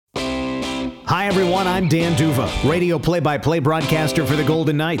Hi, everyone. I'm Dan Duva, radio play-by-play broadcaster for the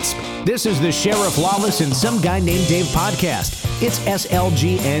Golden Knights. This is the Sheriff Lawless and Some Guy Named Dave podcast. It's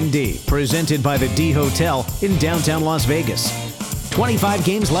SLGND, presented by the D Hotel in downtown Las Vegas. 25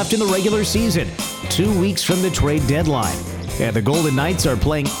 games left in the regular season, 2 weeks from the trade deadline. And the Golden Knights are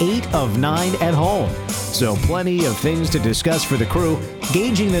playing 8 of 9 at home. So plenty of things to discuss for the crew,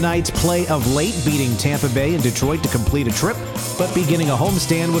 gauging the Knights' play of late, beating Tampa Bay and Detroit to complete a trip, but beginning a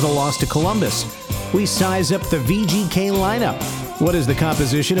homestand with a loss to Columbus. We size up the VGK lineup. What is the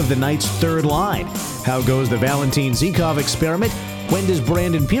composition of the Knights' third line? How goes the Valentin Zykov experiment? When does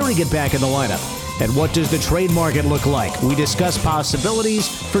Brandon Peary get back in the lineup? And what does the trade market look like? We discuss possibilities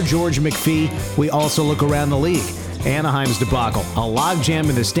for George McPhee. We also look around the league. Anaheim's debacle, a logjam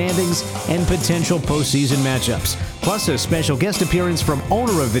in the standings, and potential postseason matchups. Plus a special guest appearance from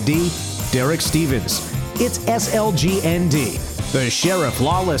owner of the D, Derek Stevens. It's SLGND, the Sheriff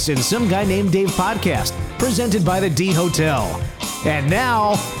Lawless and Some Guy Named Dave podcast, presented by the D Hotel. And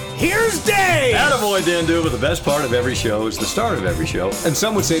now, here's Dave! Attaboy, Dan Duva. The best part of every show is the start of every show, and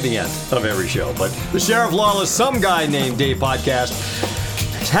some would say the end of every show. But the Sheriff Lawless, Some Guy Named Dave podcast.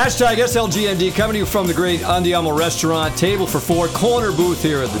 Hashtag SLGND coming to you from the great Andiamo restaurant, table for 4, corner booth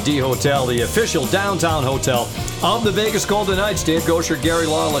here at the D Hotel, the official downtown hotel of the Vegas Golden Knights. Dave Gosher, Gary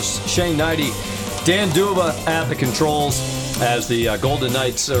Lawless, Shane Knighty, Dan Duva at the controls as the Golden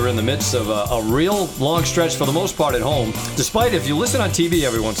Knights are in the midst of a real long stretch for the most part at home. Despite, if you listen on TV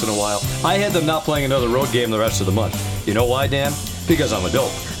every once in a while, I had them not playing another road game the rest of the month. You know why, Dan? Because I'm a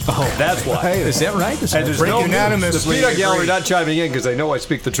dope. Oh, that's why. Hey, is that right? And there's no unanimously. The Peanut Gallery not chiming in because they know I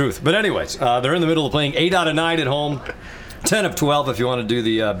speak the truth. But anyways, they're in the middle of playing 8 out of 9 at home, 10 of 12 if you want to do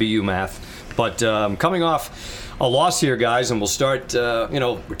the BU math. But coming off a loss here, guys, and we'll start.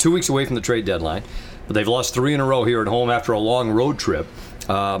 We're 2 weeks away from the trade deadline, but they've lost 3 in a row here at home after a long road trip.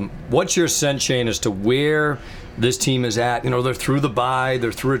 What's your sense, Shane, as to where this team is at? They're through the bye,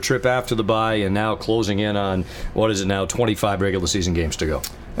 they're through a trip after the bye, and now closing in on, 25 regular season games to go.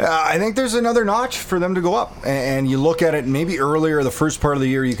 I think there's another notch for them to go up. And you look at it, maybe earlier, the first part of the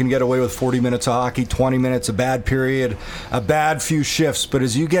year, you can get away with 40 minutes of hockey, 20 minutes, a bad period, a bad few shifts. But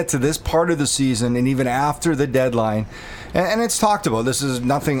as you get to this part of the season, and even after the deadline, and it's talked about, this is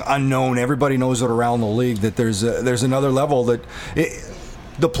nothing unknown. Everybody knows it around the league that there's another level that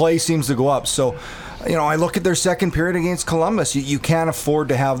the play seems to go up. So, I look at their second period against Columbus. You can't afford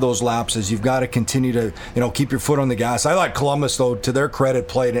to have those lapses. You've got to continue to, keep your foot on the gas. I thought Columbus, though, to their credit,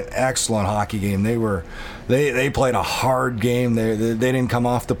 played an excellent hockey game. They played a hard game. They didn't come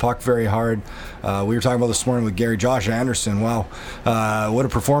off the puck very hard. We were talking about this morning with Gary, Josh Anderson. Wow, what a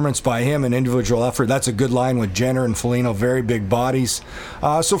performance by him, an individual effort. That's a good line with Jenner and Foligno, very big bodies.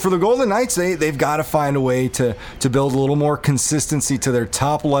 So for the Golden Knights, they've got to find a way to build a little more consistency to their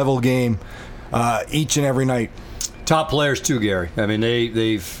top-level game each and every night. Top players too, Gary. I mean,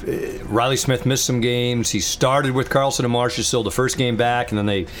 they've Riley Smith missed some games. He started with Carlson and Marchessault the first game back, and then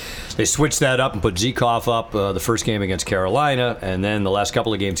they switched that up and put Zykov up the first game against Carolina, and then the last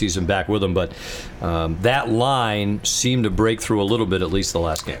couple of games he's been back with them. But that line seemed to break through a little bit, at least the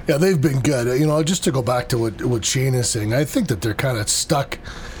last game. Yeah, they've been good. Just to go back to what Shane is saying, I think that they're kind of stuck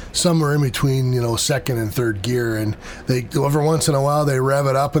somewhere in between, second and third gear, and they every once in a while they rev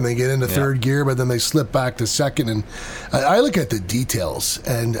it up and they get into third gear, but then they slip back to second. And I look at the details,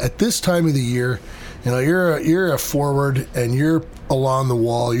 and at this time of the year, you're a forward and you're along the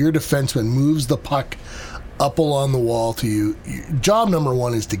wall. Your defenseman moves the puck up along the wall to you. Job number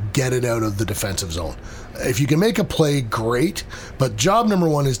one is to get it out of the defensive zone. If you can make a play, great, but job number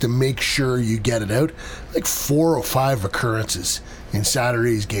one is to make sure you get it out. Like 4 or 5 occurrences in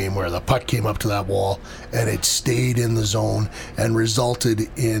Saturday's game where the puck came up to that wall and it stayed in the zone and resulted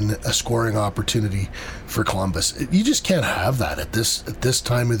in a scoring opportunity for Columbus. You just can't have that at this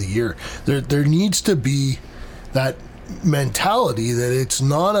time of the year. There needs to be that mentality that it's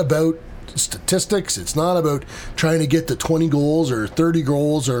not about statistics. It's not about trying to get to 20 goals or 30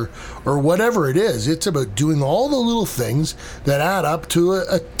 goals or whatever it is. It's about doing all the little things that add up to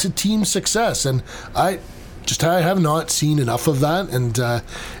to team success. And I have not seen enough of that, and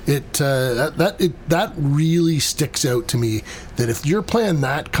that really sticks out to me. That if you're playing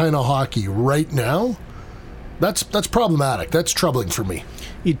that kind of hockey right now, that's problematic. That's troubling for me.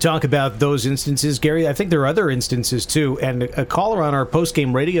 You talk about those instances, Gary. I think there are other instances, too. And a caller on our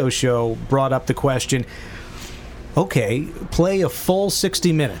post-game radio show brought up the question, okay, play a full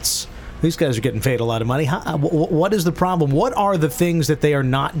 60 minutes. These guys are getting paid a lot of money. What is the problem? What are the things that they are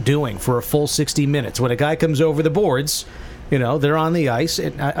not doing for a full 60 minutes? When a guy comes over the boards, They're on the ice.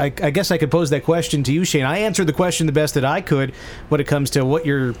 And I guess I could pose that question to you, Shane. I answered the question the best that I could when it comes to what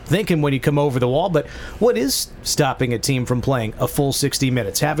you're thinking when you come over the wall. But what is stopping a team from playing a full 60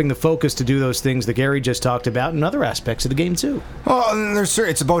 minutes, having the focus to do those things that Gary just talked about and other aspects of the game, too? Well,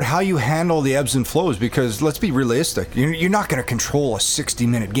 it's about how you handle the ebbs and flows, because let's be realistic. You're not going to control a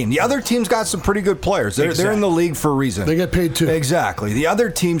 60-minute game. The other team's got some pretty good players. They're in the league for a reason. They get paid, too. Exactly. The other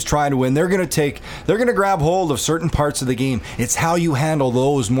team's trying to win. They're going to grab hold of certain parts of the game. It's how you handle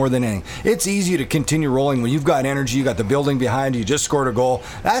those more than anything. It's easy to continue rolling when you've got energy, you got the building behind you, just scored a goal.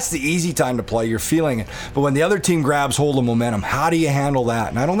 That's the easy time to play. You're feeling it. But when the other team grabs hold of momentum, how do you handle that?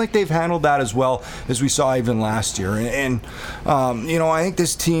 And I don't think they've handled that as well as we saw even last year. And I think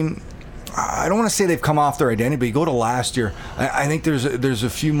this team, I don't want to say they've come off their identity, but you go to last year, I think there's a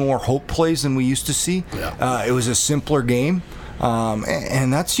few more hope plays than we used to see. Yeah. It was a simpler game.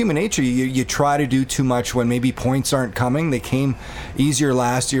 And that's human nature. You try to do too much when maybe points aren't coming. They came easier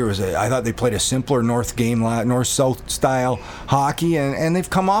last year. I thought they played a simpler north-south style hockey, and they've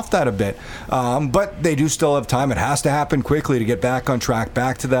come off that a bit. But they do still have time. It has to happen quickly to get back on track,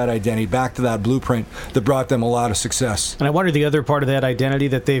 back to that identity, back to that blueprint that brought them a lot of success. And I wonder the other part of that identity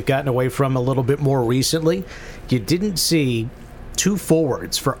that they've gotten away from a little bit more recently. You didn't see two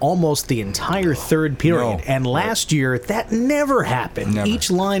forwards for almost the entire third period. No. And last year, that never happened. Never. Each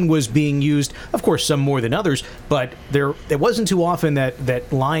line was being used, of course, some more than others, but it wasn't too often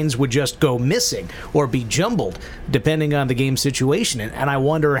that lines would just go missing or be jumbled, depending on the game situation. And I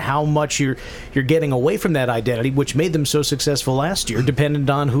wonder how much you're getting away from that identity, which made them so successful last year, dependent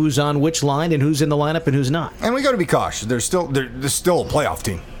on who's on which line and who's in the lineup and who's not. And we got to be cautious. They're still a playoff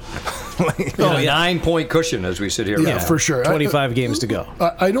team. 9-point cushion as we sit here. Yeah, for sure. 25 games to go.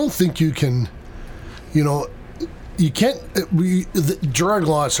 I don't think you can, you can't. Gerard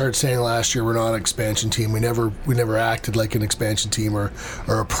Gallant started saying last year we're not an expansion team. We never acted like an expansion team or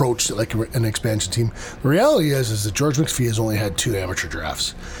approached it like an expansion team. The reality is that George McPhee has only had 2 amateur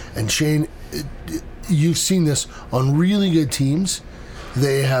drafts, and Shane, you've seen this on really good teams.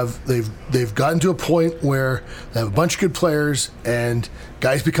 They've gotten to a point where they have a bunch of good players and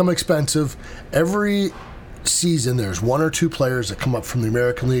guys become expensive. Every season there's 1 or 2 players that come up from the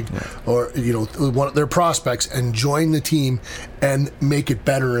American League or one of their prospects and join the team and make it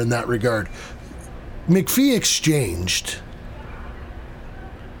better in that regard. McPhee exchanged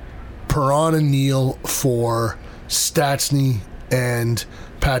Perron and Neal for Stastny and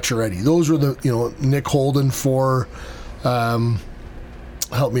Pacioretty. Those were the Nick Holden for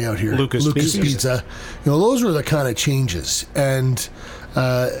help me out here. Lucas Pizza. Those were the kind of changes. And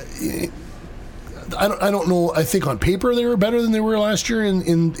I don't know. I think on paper they were better than they were last year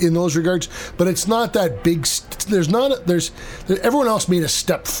in those regards. But it's not that big. Everyone else made a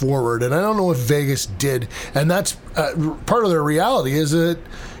step forward, and I don't know if Vegas did. And that's part of their reality is that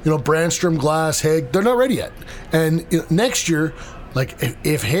Brandstrom, Glass, Haig, they're not ready yet. And next year, like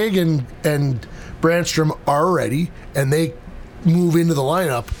if Haig and Brandstrom are ready and they move into the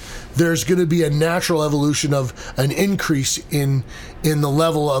lineup, there's going to be a natural evolution of an increase in the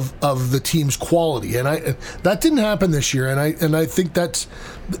level of the team's quality, and that didn't happen this year, and I think that's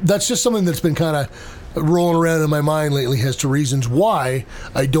just something that's been kind of rolling around in my mind lately as to reasons why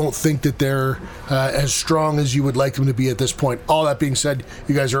I don't think that they're as strong as you would like them to be at this point. All that being said,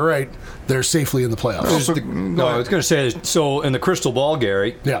 you guys are right. They're safely in the playoffs. I was going to say, so in the crystal ball,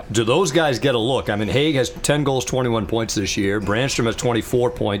 Gary, do those guys get a look? I mean, Haig has 10 goals, 21 points this year. Brandstrom has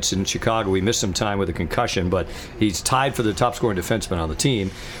 24 points in Chicago. He missed some time with a concussion, but he's tied for the top-scoring defenseman on the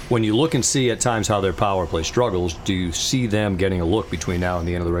team. When you look and see at times how their power play struggles, do you see them getting a look between now and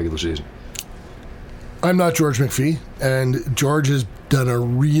the end of the regular season? I'm not George McPhee, and George has done a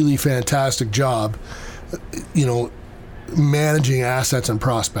really fantastic job, managing assets and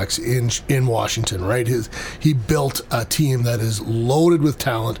prospects in Washington, right? He built a team that is loaded with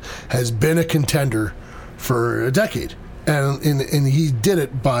talent, has been a contender for a decade. And he did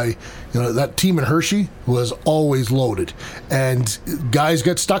it by, that team in Hershey was always loaded. And guys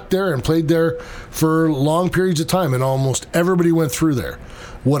got stuck there and played there for long periods of time, and almost everybody went through there.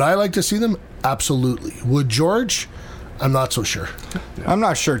 Would I like to see them? Absolutely. Would George? I'm not so sure. I'm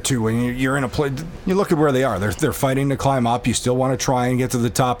not sure, too. When you're in a play, you look at where they are. They're fighting to climb up. You still want to try and get to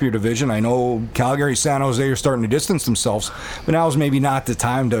the top of your division. I know Calgary, San Jose are starting to distance themselves, but now is maybe not the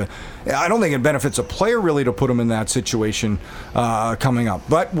time to. I don't think it benefits a player really to put them in that situation coming up.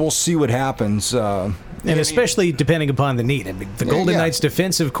 But we'll see what happens. And especially depending upon the need. I mean, the Golden Knights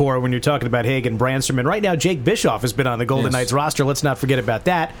defensive core, when you're talking about Haig and Brandstrom, and right now Jake Bischoff has been on the Golden Knights roster. Let's not forget about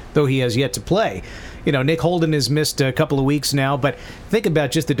that, though he has yet to play. Nick Holden has missed a couple of weeks now, but think about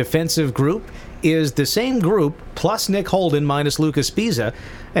just the defensive group. is the same group plus Nick Holden minus Lucas Pisa,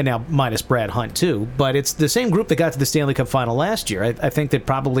 and now minus Brad Hunt too, but it's the same group that got to the Stanley Cup final last year. I think that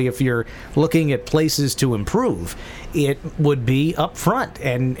probably if you're looking at places to improve, it would be up front.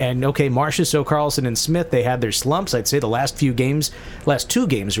 And okay, Marcia, So Carlson, and Smith, they had their slumps. I'd say the last two games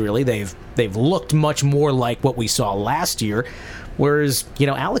really, they've looked much more like what we saw last year. Whereas,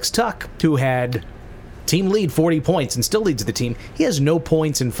 Alex Tuch, who had team lead 40 points and still leads the team, he has no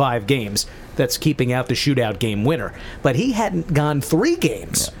points in 5 games. That's keeping out the shootout game winner. But he hadn't gone 3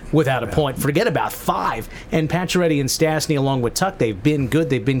 games without a point. Forget about 5. And Pacioretty and Stastny, along with Tuch, they've been good,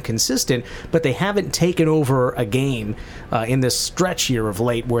 they've been consistent, but they haven't taken over a game in this stretch here of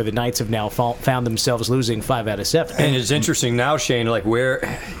late where the Knights have now found themselves losing 5 out of 7. And it's interesting now, Shane, like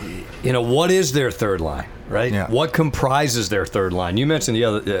where, what is their third line? Right? Yeah. What comprises their third line? You mentioned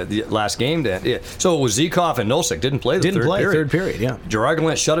the last game, Dan. Yeah. So it was Zykov and Nosek didn't play the third period. Yeah. Gerard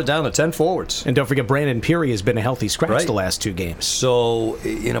Gallant shut it down to 10 forwards. And don't forget, Brandon Peary has been a healthy scratch the last 2 games. So,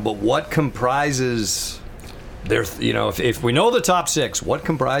 but what comprises their, if we know the top 6, what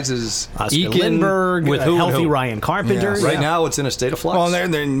comprises Oscar Eakin Lindbergh, with who healthy and who? Ryan Carpenter? Right now, it's in a state of flux. Well,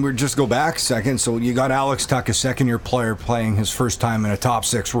 then we just go back a second. So you got Alex Tuch, a second-year player, playing his first time in a top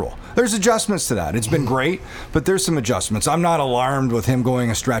 6 role. There's adjustments to that. It's been great, but there's some adjustments. I'm not alarmed with him going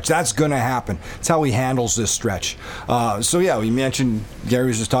a stretch. That's going to happen. It's how he handles this stretch. We mentioned, Gary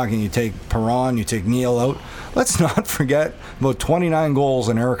was just talking, you take Perron, you take Neal out. Let's not forget about 29 goals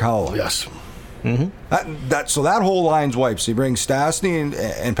in Erik Haula. Yes. Mm-hmm. So that whole line's wiped. So you bring Stastny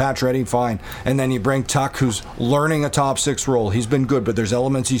and Pacioretty, fine. And then you bring Tuch, who's learning a top 6 role. He's been good, but there's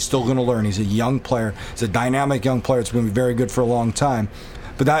elements he's still going to learn. He's a young player. He's a dynamic young player. It's going to be very good for a long time.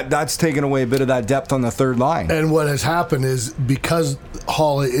 But that's taken away a bit of that depth on the third line. And what has happened is because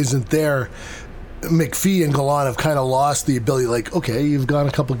Haula isn't there, McPhee and Gallant have kind of lost the ability, like, okay, you've gone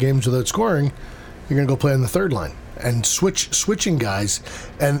a couple games without scoring, you're going to go play on the third line. And switching guys,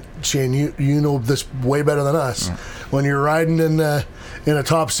 and Shane, you know this way better than us. Yeah. When you're riding in a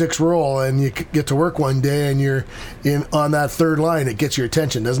top 6 role and you get to work one day and you're on that third line, it gets your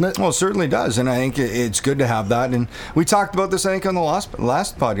attention, doesn't it? Well, it certainly does, and I think it's good to have that. And we talked about this, I think, on the last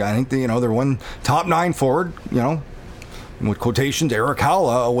podcast. I think they're one top 9 forward, with quotations, Erik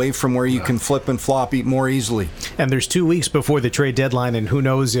Haula, away from where you can flip and flop more easily. And there's 2 weeks before the trade deadline, and who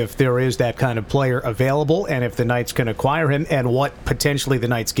knows if there is that kind of player available and if the Knights can acquire him and what potentially the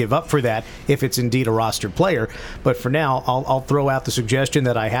Knights give up for that if it's indeed a roster player. But for now, I'll throw out the suggestion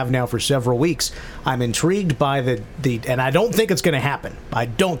that I have now for several weeks. I'm intrigued by the and I don't think it's going to happen.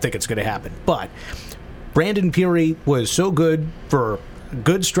 But Brandon Peary was so good for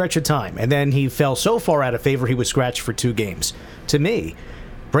good stretch of time, and then he fell so far out of favor he was scratched for 2 games. To me,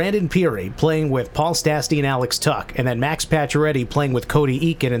 Brandon Peary playing with Paul Stastny and Alex Tuch, and then Max Pacioretty playing with Cody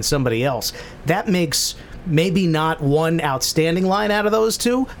Eakin and somebody else, that makes maybe not one outstanding line out of those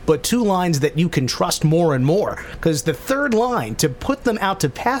 2, but 2 lines that you can trust more and more. Because the third line, to put them out to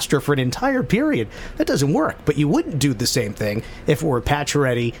pasture for an entire period, that doesn't work. But you wouldn't do the same thing if it were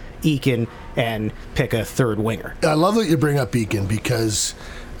Pacioretty, Eakin, and pick a third winger. I love that you bring up Eakin because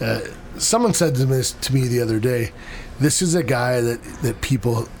someone said this to me the other day. This is a guy that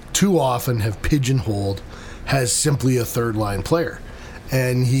people too often have pigeonholed as simply a third line player.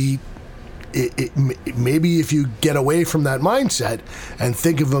 And maybe if you get away from that mindset and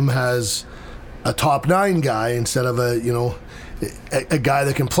think of him as a top 9 guy instead of a guy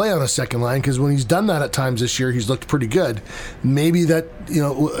that can play on a second line, because when he's done that at times this year, he's looked pretty good. Maybe that,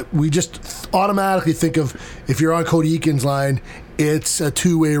 we just automatically think of, if you're on Cody Eakin's line, it's a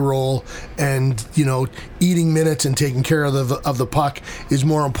two-way role, and eating minutes and taking care of the puck is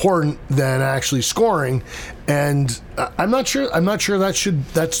more important than actually scoring. And I'm not sure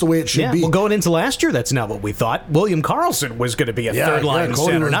that's the way it should be. Well, going into last year, that's not what we thought. William Karlsson was going to be a third line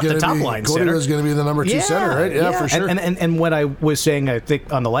center, not the top line center. Cody was going to be the number 2 center, right? Yeah, for sure. And what I was saying, I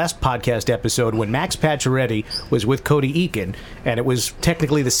think on the last podcast episode, when Max Pacioretty was with Cody Eakin, and it was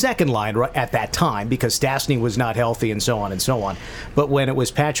technically the second line at that time because Stastny was not healthy and so on and so on. But when it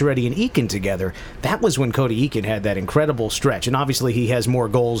was Pacioretty and Eakin together, that was when Cody Eakin had that incredible stretch. And obviously he has more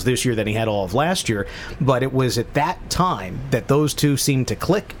goals this year than he had all of last year. But it was at that time that those two seemed to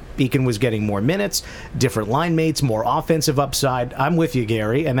click. Eakin was getting more minutes, different line mates, more offensive upside. I'm with you,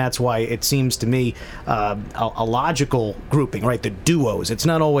 Gary, and that's why it seems to me a logical grouping, right? The duos. It's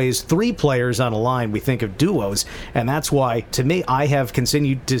not always 3 players on a line. We think of duos, and that's why, to me, I have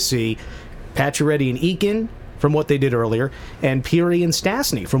continued to see Pacioretty and Eakin from what they did earlier, and Peary and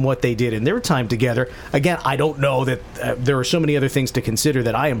Stastny from what they did in their time together. Again, I don't know that there are so many other things to consider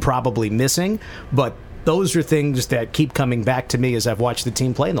that I am probably missing, but those are things that keep coming back to me as I've watched the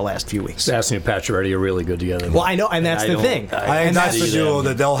team play in the last few weeks. Stastny and Pacioretty are really good together. Well, I know, and that's the thing. And that's the duo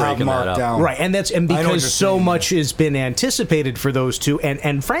that they'll have marked down. Right, and because so much has been anticipated for those two,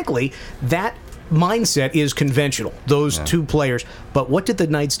 and frankly, that mindset is conventional, those two players. But what did the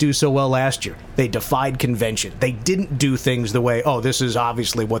Knights do so well last year? They defied convention. They didn't do things the way, this is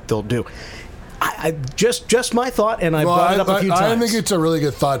obviously what they'll do. I just my thought, and I brought it up a few times. I think it's a really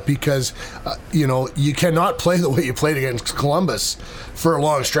good thought because, you cannot play the way you played against Columbus for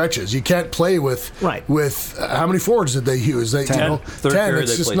long stretches. You can't play with how many forwards did they use? 10. 10.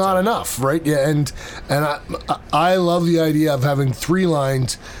 It's just not enough, right? Yeah, and I love the idea of having three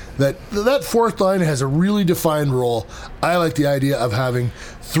lines. That fourth line has a really defined role. I like the idea of having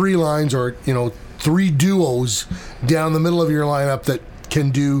three lines or three duos down the middle of your lineup that can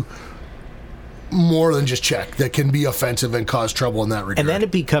do more than just check, that can be offensive and cause trouble in that regard. And then it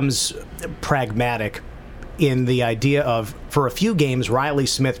becomes pragmatic in the idea of, for a few games, Riley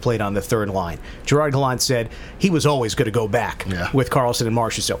Smith played on the third line. Gerard Gallant said he was always going to go back with Karlsson and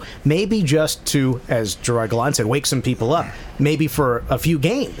Marchessault. Maybe just to, as Gerard Gallant said, wake some people up. Maybe for a few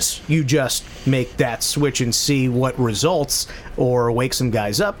games, you just make that switch and see what results, or wake some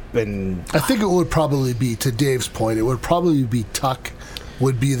guys up. And I think it would probably be, to Dave's point, it would probably be Tuch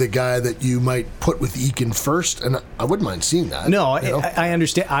would be the guy that you might put with Eakin first, and I wouldn't mind seeing that. No, I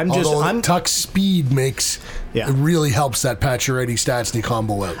understand. Although Tuch's speed makes it really helps that Pacioretty Stastny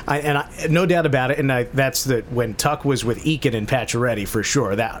combo out. No doubt about it. And that's when Tuch was with Eakin and Pacioretty, for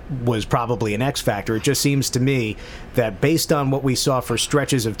sure, that was probably an X factor. It just seems to me that based on what we saw for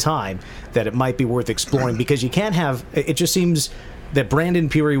stretches of time, that it might be worth exploring, because you can't have. It just seems that Brandon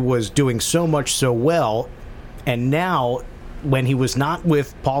Pirri was doing so much so well, and now, when he was not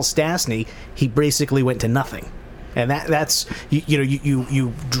with Paul Stastny, he basically went to nothing. And that's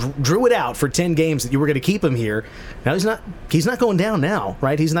you drew it out for 10 games that you were going to keep him here. Now he's not going down now,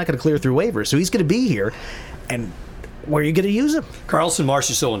 right? He's not going to clear through waivers, so he's going to be here. And where are you going to use him? Karlsson,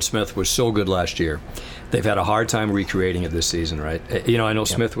 Marchessault, and Smith was so good last year. They've had a hard time recreating it this season, right? I know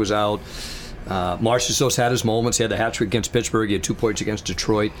Smith was out. Marchessault's had his moments. He had the hat trick against Pittsburgh. He had 2 points against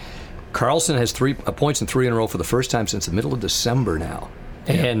Detroit. Karlsson has 3 points in 3 in a row for the first time since the middle of December now.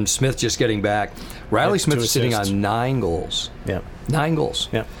 And Smith just getting back. Riley Smith is sitting on 9 goals. Yeah. 9 goals.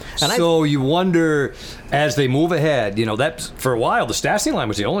 Yeah. And so you wonder, as they move ahead, that for a while, the Stastny line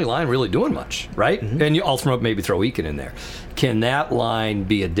was the only line really doing much, right? Mm-hmm. And I'll maybe throw Eakin in there. Can that line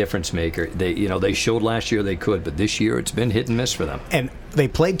be a difference maker? They showed last year they could, but this year it's been hit and miss for them. And they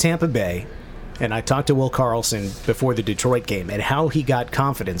played Tampa Bay. And I talked to Will Karlsson before the Detroit game and how he got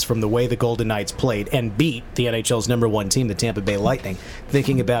confidence from the way the Golden Knights played and beat the NHL's number 1 team, the Tampa Bay Lightning,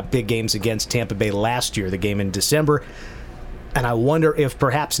 thinking about big games against Tampa Bay last year, the game in December. And I wonder if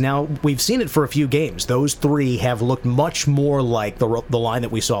perhaps now, we've seen it for a few games, those 3 have looked much more like the line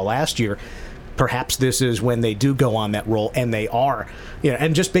that we saw last year. Perhaps this is when they do go on that roll, and they are,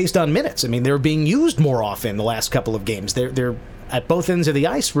 and just based on minutes. I mean, they're being used more often the last couple of games. They're at both ends of the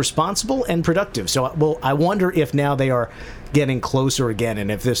ice, responsible and productive. So, I wonder if now they are getting closer again, and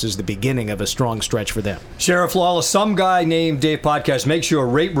if this is the beginning of a strong stretch for them. Sheriff Lawless, Some Guy Named Dave podcast. Make sure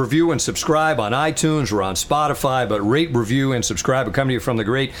to rate, review, and subscribe on iTunes. We're on Spotify, but rate, review, and subscribe. We're coming to you from the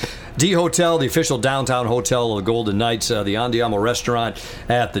great D Hotel, the official downtown hotel of the Golden Knights, the Andiamo restaurant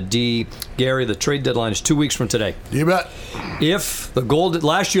at the D. Gary, the trade deadline is 2 weeks from today. You bet. If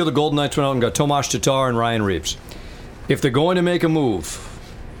last year the Golden Knights went out and got Tomas Tatar and Ryan Reeves. If they're going to make a move,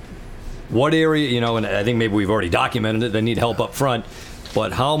 what area, and I think maybe we've already documented it, they need help up front,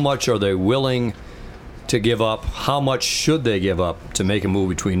 but how much are they willing to give up? How much should they give up to make a move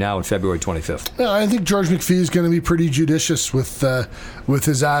between now and February 25th? Yeah, I think George McPhee is going to be pretty judicious with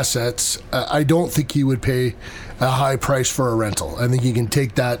his assets. I don't think he would pay a high price for a rental. I think he can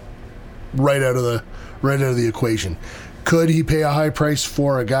take that right out of the equation. Could he pay a high price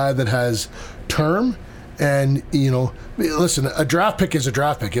for a guy that has term? And, listen, a draft pick is a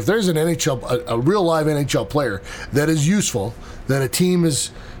draft pick. If there's an a real live NHL player that is useful, that a team is,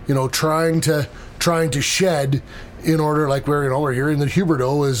 trying to shed in order, like we're hearing that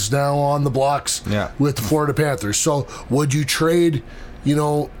Huberdeau is now on the blocks with the Florida Panthers. So would you trade,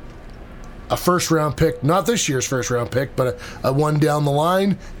 a first-round pick, not this year's first-round pick, but a one down the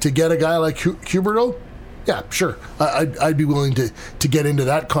line to get a guy like Huberdeau? Yeah, sure. I'd be willing to get into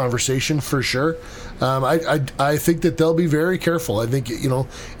that conversation for sure. I think that they'll be very careful. I think,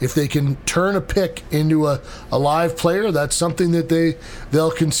 if they can turn a pick into a live player, that's something that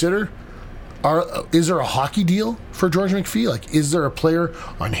they'll consider. Is there a hockey deal for George McPhee? Like, is there a player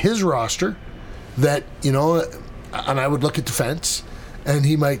on his roster that, and I would look at defense and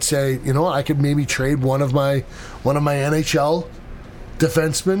he might say, I could maybe trade one of my NHL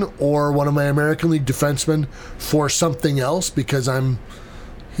defensemen or one of my American League defensemen for something else, because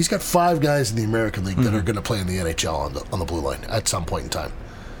he's got 5 guys in the American League that are going to play in the NHL on the blue line at some point in time.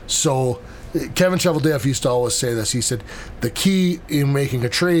 So Kevin Cheveldayoff used to always say this. He said the key in making a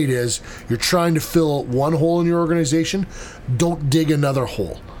trade is you're trying to fill one hole in your organization. Don't dig another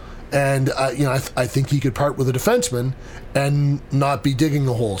hole. And I think he could part with a defenseman and not be digging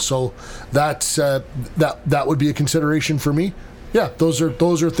a hole. So that's that would be a consideration for me. Yeah, those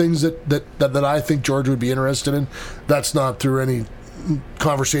are things that I think George would be interested in. That's not through any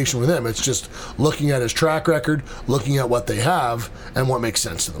conversation with him. It's just looking at his track record, looking at what they have, and what makes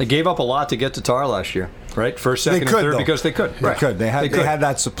sense to them. They gave up a lot to get Tatar last year, right? First, second, and third, because they could. They could. They had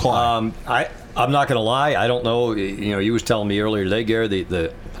that supply. I'm not going to lie. I don't know. You was telling me earlier today, Gary,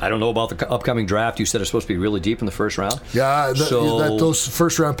 I don't know about the upcoming draft. You said it's supposed to be really deep in the first round. Yeah, those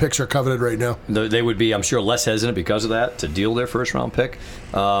first round picks are coveted right now. They would be, I'm sure, less hesitant because of that to deal their first round pick.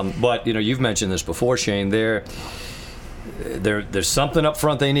 But you've mentioned this before, Shane. There's something up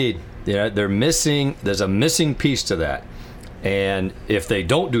front they need. They're missing. There's a missing piece to that, and if they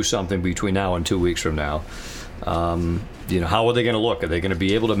don't do something between now and 2 weeks from now, how are they going to look? Are they going to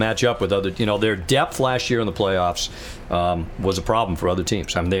be able to match up with other? Their depth last year in the playoffs was a problem for other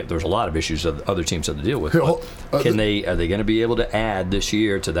teams. I mean, there's a lot of issues that other teams had to deal with. Are they going to be able to add this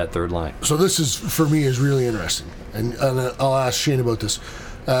year to that third line? So this is, for me, is really interesting, and I'll ask Shane about this.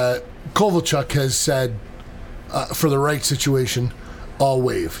 Kovalchuk has said, for the right situation, I'll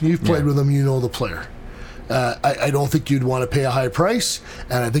waive. You've played with him, you know the player. I don't think you'd want to pay a high price,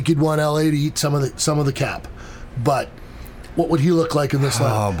 and I think you'd want LA to eat some of the cap. But what would he look like in this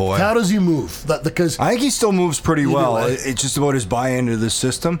lineup? Oh boy, how does he move? Because I think he still moves pretty well. It's just about his buy-in to the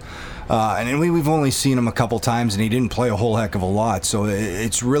system. And we've only seen him a couple times, and he didn't play a whole heck of a lot, so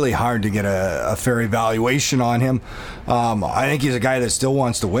it's really hard to get a fair evaluation on him. I think he's a guy that still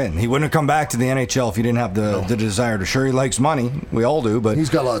wants to win. He wouldn't have come back to the NHL if he didn't have the desire to. Sure, he likes money. We all do, but he's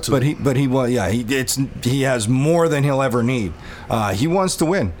got lots of. He has more than he'll ever need. He wants to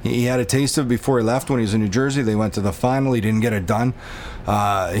win. He had a taste of it before he left when he was in New Jersey. They went to the final. He didn't get it done.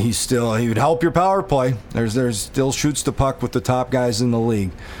 He would help your power play. There's still shoots the puck with the top guys in the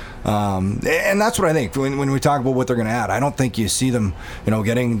league. And that's what I think when we talk about what they're going to add. I don't think you see them,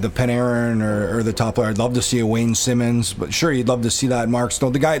 getting the Panarin or the top player. I'd love to see a Wayne Simmons, but sure, you'd love to see that Mark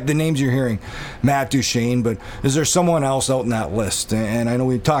Stone. The names you're hearing, Matt Duchene, but is there someone else out in that list? And I know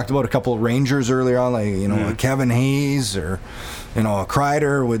we talked about a couple of Rangers earlier on, like Kevin Hayes or a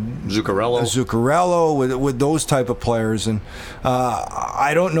Kreider with Zuccarello with those type of players, and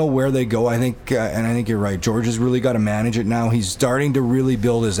I don't know where they go. I think you're right. George has really got to manage it now. He's starting to really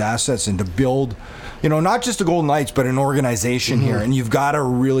build his assets and to build, not just the Golden Knights, but an organization here. And you've got to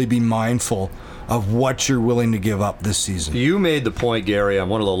really be mindful of what you're willing to give up this season. You made the point, Gary, on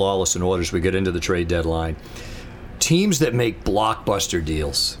one of the lawless and orders. We get into the trade deadline. Teams that make blockbuster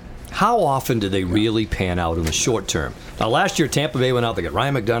deals, how often do they really pan out in the short term? Now, last year, Tampa Bay went out. They got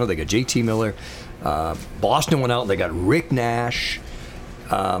Ryan McDonough. They got JT Miller. Boston went out. And they got Rick Nash.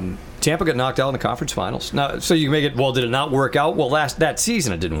 Tampa got knocked out in the conference finals. Now, so you make it, well, did it not work out? Well, that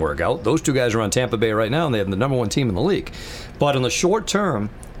season it didn't work out. Those two guys are on Tampa Bay right now, and they have the number one team in the league. But in the short term,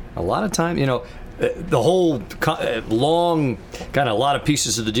 a lot of time, the whole long, kind of a lot of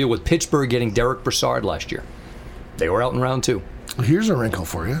pieces of the deal with Pittsburgh getting Derek Brassard last year. They were out in round 2. Here's a wrinkle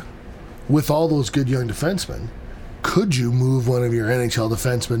for you. With all those good young defensemen, could you move one of your NHL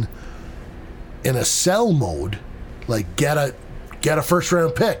defensemen in a sell mode, like get a first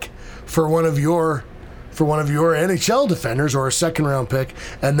round pick for one of your NHL defenders or a second round pick,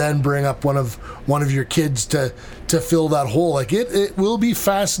 and then bring up one of your kids to fill that hole? Like it will be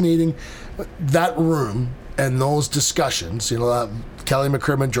fascinating, that room and those discussions. Kelly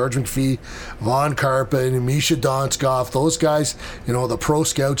McCrimmon, George McPhee, Von Karpen, Misha Donskoff, those guys, the pro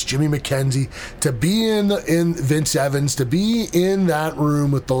scouts, Jimmy McKenzie, to be in Vince Evans, to be in that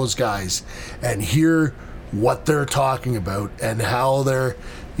room with those guys and hear what they're talking about and how they're,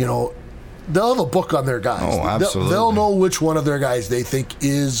 they'll have a book on their guys. Oh, absolutely. They'll know which one of their guys they think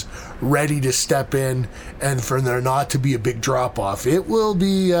is ready to step in and for there not to be a big drop off. It will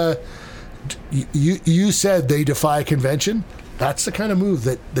be, you said they defy convention. That's the kind of move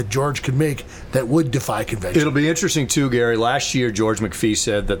that George could make that would defy convention. It'll be interesting, too, Gary. Last year, George McPhee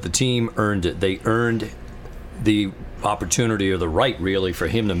said that the team earned it. They earned the opportunity or the right, really, for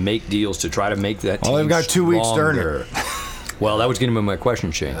him to make deals to try to make that team they've got 2 weeks to earn it. Well, that was going to be my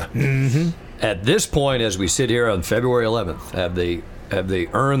question, Shane. Mm-hmm. At this point, as we sit here on February 11th, have they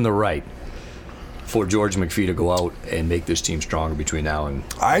earned the right for George McPhee to go out and make this team stronger between now and...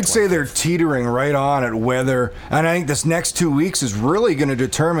 I'd say they're teetering right on at whether, and I think this next 2 weeks is really going to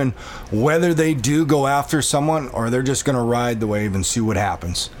determine whether they do go after someone or they're just going to ride the wave and see what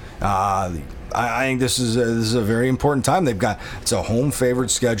happens. I think this is a very important time. It's a home favored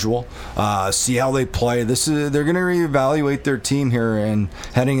schedule. See how they play. They're going to reevaluate their team here and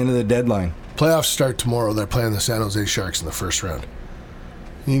heading into the deadline. Playoffs start tomorrow. They're playing the San Jose Sharks in the first round.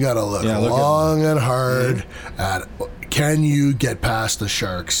 You got to look long and hard at can you get past the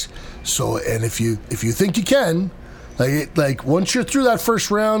Sharks. So, and if you think you can, like once you're through that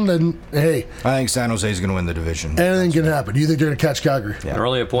first round, then hey, I think San Jose is going to win the division. Anything can happen. Do you think they're going to catch Calgary? Yeah. They're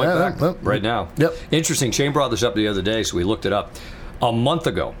only a point back right now. Yep. Interesting. Shane brought this up the other day, so we looked it up. A month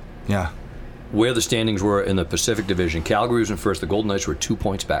ago. Yeah. Where the standings were in the Pacific Division. Calgary was in first. The Golden Knights were 2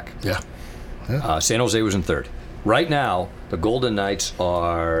 points back. Yeah. San Jose was in third. Right now, the Golden Knights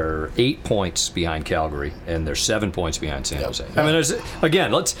are 8 points behind Calgary, and they're 7 points behind San Jose. I mean,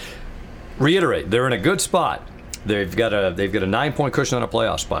 again, let's reiterate: they're in a good spot. They've got a 9-point cushion on a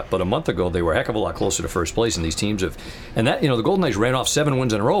playoff spot. But a month ago, they were a heck of a lot closer to first place, and these teams have. And that the Golden Knights ran off 7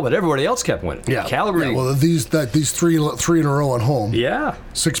 wins in a row, but everybody else kept winning. Yeah, Calgary. Yeah, well, these three in a row at home. Yeah,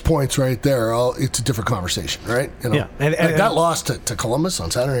 6 points right there. It's a different conversation, right? Yeah, and that loss to Columbus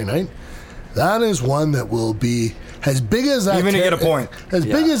on Saturday night. That is one that will be as big as that. Even to get a point. As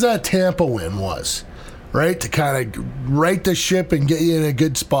big as that Tampa win was, right? To kind of right the ship and get you in a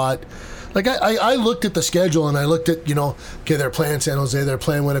good spot. Like I looked at the schedule and I looked at, okay, they're playing San Jose, they're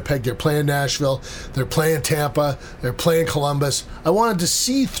playing Winnipeg, they're playing Nashville, they're playing Tampa, they're playing Columbus. I wanted to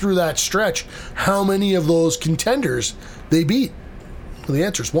see through that stretch how many of those contenders they beat. Well, the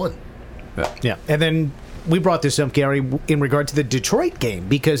answer is 1. Yeah, and then we brought this up, Gary, in regard to the Detroit game,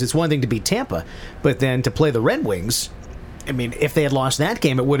 because it's one thing to beat Tampa, but then to play the Red Wings, I mean, if they had lost that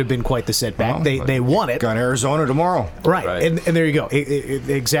game, it would have been quite the setback. They won it. Got Arizona tomorrow. Right. And there you go.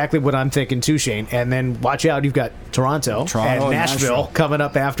 Exactly what I'm thinking too, Shane. And then watch out, you've got Toronto and Nashville coming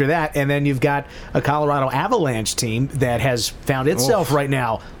up after that. And then you've got a Colorado Avalanche team that has found itself right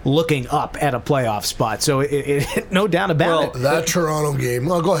now looking up at a playoff spot. So no doubt about it. That Toronto game.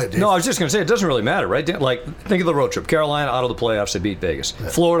 Well, go ahead, Dave. No, I was just going to say, it doesn't really matter, right? Like, think of the road trip. Carolina out of the playoffs, they beat Vegas. Yeah.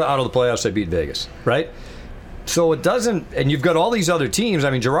 Florida out of the playoffs, they beat Vegas, right? So it doesn't, and you've got all these other teams.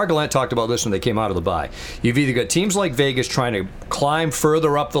 I mean, Gerard Gallant talked about this when they came out of the bye. You've either got teams like Vegas trying to climb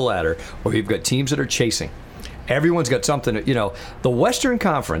further up the ladder, or you've got teams that are chasing. Everyone's got something, the Western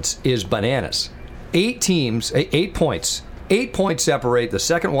Conference is bananas. 8 teams, 8 points. 8 points separate the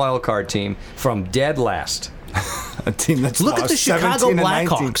second wild card team from dead last. A team that's look at the Chicago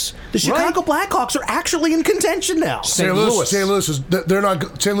Blackhawks. The Chicago Blackhawks are actually in contention now. St. Louis is they're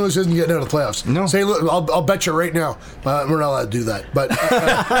not. St. Louis isn't getting out of the playoffs. No, St. Louis. I'll bet you right now. We're not allowed to do that, but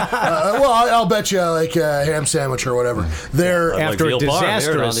well, I'll bet you like a ham sandwich or whatever. They're after a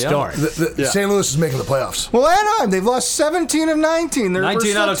disastrous start. St. Louis is making the playoffs. Well, Anaheim, they've lost 17 of 19. They're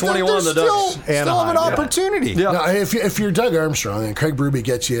 19 out of 21. The Ducks still have an opportunity. Yeah. Now, if you're Doug Armstrong and Craig Berube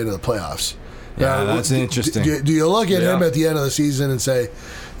gets you into the playoffs. Yeah, that's interesting. Do you look at him at the end of the season and say,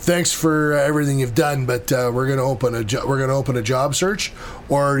 "Thanks for everything you've done, but we're going to open a job search,"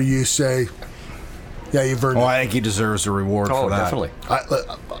 or do you say, "Yeah, you've earned"? Oh, I think he deserves a reward for that. Definitely.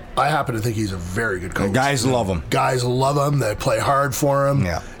 I happen to think he's a very good coach. The guys love him. Guys love him. They play hard for him.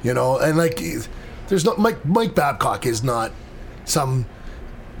 Yeah, and like, there's not Mike Babcock is not some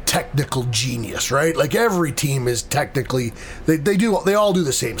technical genius, right? Like every team is technically they all do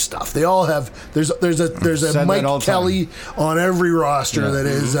the same stuff. They all have there's a Mike Kelly on every roster that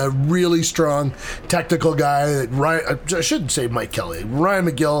is a really strong technical guy. That I shouldn't say Mike Kelly. Ryan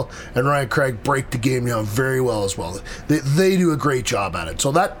McGill and Ryan Craig break the game down very well as well. They do a great job at it.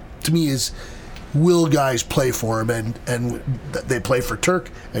 So that to me is, will guys play for him, and they play for Turk,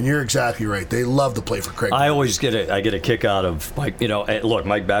 and you're exactly right. They love to play for Craig. I always get a kick out of Mike. Look,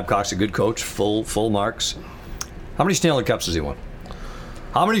 Mike Babcock's a good coach, full marks. How many Stanley Cups has he won?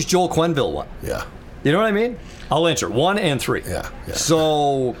 How many's Joel Quenneville won? Yeah. You know what I mean? I'll answer 1 and 3. Yeah.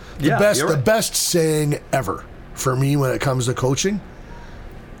 So the best saying ever for me when it comes to coaching: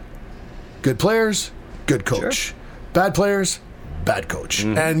 good players, good coach. Sure. Bad players, bad coach.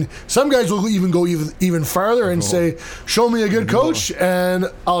 Mm-hmm. And some guys will even go even farther and say, show me a good coach and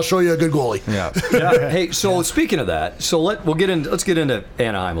I'll show you a good goalie. Yeah. Hey, so speaking of that, so let's get into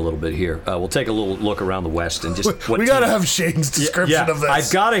Anaheim a little bit here. We'll take a little look around the West and just we got to have Shane's description of this.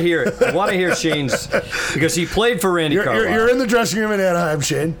 I've got to hear it. I want to hear Shane's, because he played for Randy Carlyle. You're in the dressing room in Anaheim,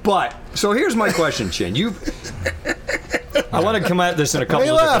 Shane. But so here's my question, Shane. I want to come at this in a couple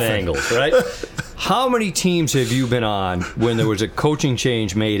of different angles, right? How many teams have you been on when there was a coaching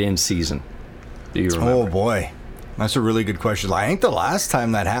change made in season? do you remember? Oh, boy. That's a really good question. I think the last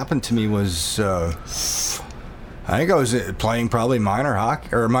time that happened to me was, I think I was playing probably minor hockey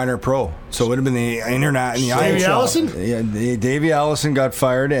or minor pro. So it would have been the internet and the Davey IHL. Allison? Yeah, Davey Allison got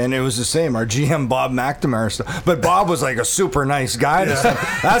fired, and it was the same. Our GM, Bob McNamara. But Bob was like a super nice guy.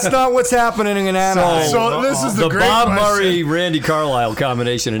 That's not what's happening in Anaheim. So this is the great Bob question. Murray, Randy Carlyle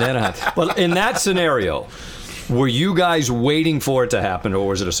combination in Anaheim. But in that scenario, were you guys waiting for it to happen, or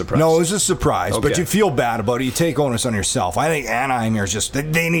was it a surprise? No, it was a surprise, but Okay. you feel bad about it. You take onus on yourself. I think Anaheim here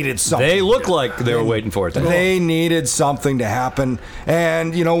they needed something. They look like they were waiting for it to happen. They needed something to happen,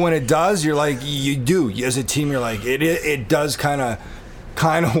 and when it does, you're like, you do as a team. You're like, it does kind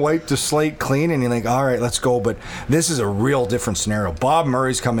of wipe the slate clean, and you're like, all right, let's go. But this is a real different scenario. Bob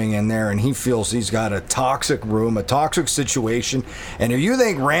Murray's coming in there, and he feels he's got a toxic room, a toxic situation, and if you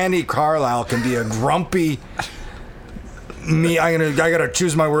think Randy Carlyle can be a grumpy. I gotta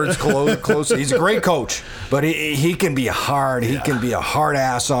choose my words closely. He's a great coach, but he can be hard. He can be a hard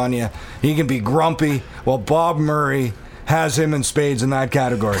ass on you. He can be grumpy. Well, Bob Murray has him in spades in that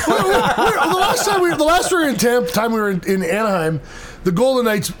category. The last time we were in Anaheim, the Golden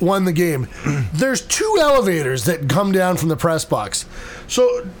Knights won the game. There's 2 elevators that come down from the press box.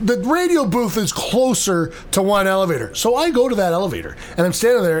 So the radio booth is closer to one elevator. So I go to that elevator, and I'm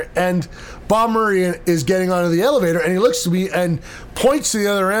standing there, and Bob Murray is getting onto the elevator, and he looks to me and points to the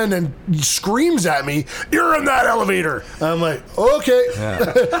other end and screams at me, "You're in that elevator." I'm like, okay.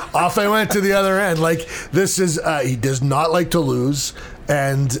 Yeah. Off I went to the other end. Like, this is, he does not like to lose,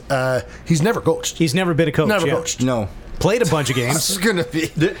 and he's never coached. He's never been a coach. Never yet. coached. No. Played a bunch of This games. is going to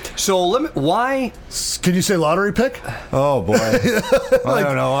be... So why? Can you say lottery pick? Oh, boy. I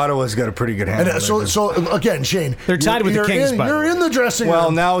don't know. Ottawa's got a pretty good handle. And so again, Shane, They're tied with the Kings, by the You're way. in the dressing room.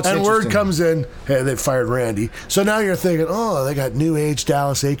 Well, now it's and word interesting. comes in, hey, they fired Randy. So now you're thinking, oh, they got new age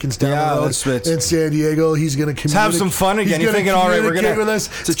Dallas Aikens down Yeah, the road that's in San Diego. He's going to communicate. have some fun again. You're thinking, all right, we're going to... with us.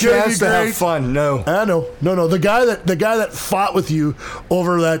 It's a gonna chance be to have great. fun. No. No. The guy that fought with you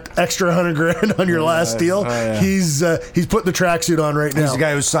over that extra $100,000 on your last deal, he's putting the tracksuit on right now. He's the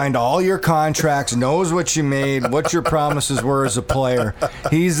guy who signed all your contracts, knows what you made, what your promises were as a player.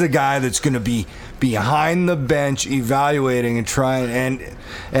 He's the guy that's going to be behind the bench evaluating and trying.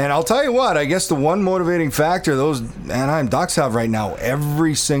 And I'll tell you what, I guess the one motivating factor those Anaheim Ducks have right now,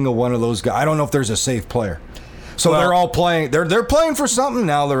 every single one of those guys, I don't know if there's a safe player. So they're all playing. They're playing for something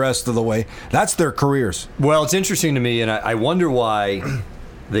now the rest of the way. That's their careers. Well, it's interesting to me, and I wonder why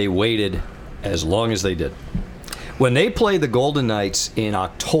they waited as long as they did. When they played the Golden Knights in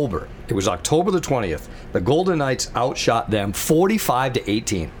October, it was October the 20th, the Golden Knights outshot them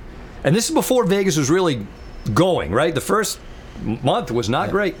 45-18. And this is before Vegas was really going, right? The first month was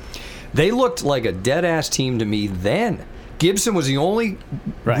not great. They looked like a dead-ass team to me then. Gibson was the only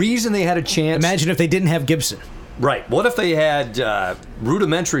reason they had a chance. Imagine if they didn't have Gibson. Right. What if they had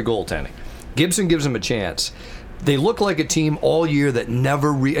rudimentary goaltending? Gibson gives them a chance. They look like a team all year that never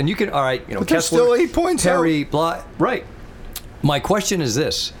and you can, all right, But Kessler, they're still 8 points Terry, out. blah, right. My question is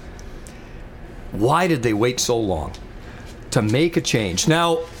this: why did they wait so long to make a change?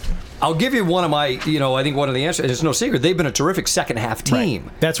 Now, I'll give you one of my, I think one of the answers. It's no secret they've been a terrific second half team.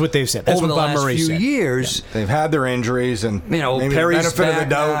 Right. That's what they've said. That's over what the Bob last Murray few said. years. They've had their injuries and maybe Perry's the benefit of the back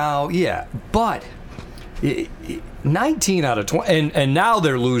doubt. now. Yeah, but 19 out of 20, and now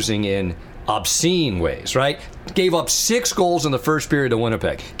they're losing in obscene ways, right? Gave up 6 goals in the first period to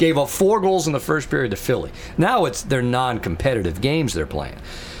Winnipeg. Gave up 4 goals in the first period to Philly. Now they're non-competitive games they're playing.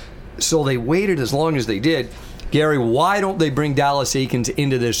 So they waited as long as they did. Gary, why don't they bring Dallas Aikens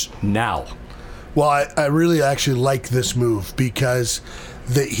into this now? Well, I really actually like this move because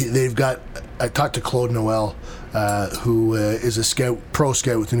they've got. I talked to Claude Noel, who is a pro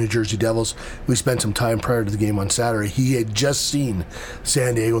scout with the New Jersey Devils. We spent some time prior to the game on Saturday. He had just seen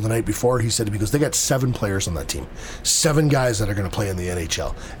San Diego the night before. He said, because they got 7 players on that team, 7 guys that are going to play in the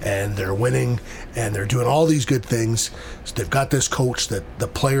NHL, and they're winning, and they're doing all these good things. So they've got this coach that the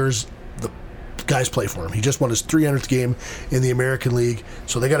guys play for him. He just won his 300th game in the American League,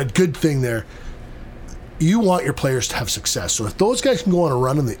 so they got a good thing there. You want your players to have success. So if those guys can go on a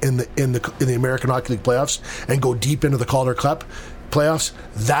run in the American Hockey League playoffs and go deep into the Calder Cup playoffs,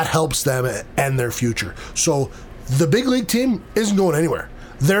 that helps them and their future. So the big league team isn't going anywhere.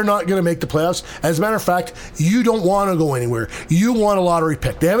 They're not going to make the playoffs. As a matter of fact, you don't want to go anywhere. You want a lottery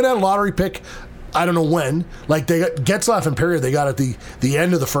pick. They haven't had a lottery pick, I don't know when. Like, they got Getzlaf and Perry, they got at the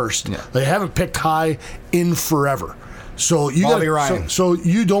end of the first. Yeah. They haven't picked high in forever. So you got so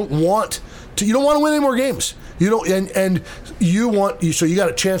you don't want to win any more games. You don't, and you got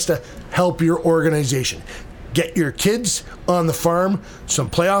a chance to help your organization. get your kids on the farm some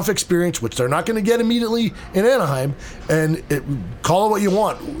playoff experience, which they're not going to get immediately in Anaheim, and call it what you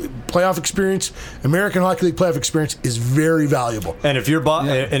want. Playoff experience, American Hockey League playoff experience is very valuable. And if you're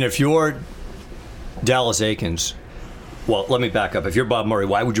Dallas Eakins, well, let me back up. If you're Bob Murray,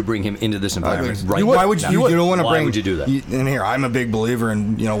 why would you bring him into this environment right now? Why would you don't want to bring? Why would you do that? And here, I'm a big believer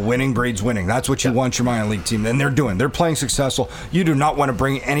in winning breeds winning. That's what you want your minor league team, and they're doing. They're playing successful. You do not want to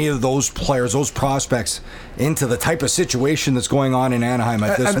bring any of those players, those prospects, into the type of situation that's going on in Anaheim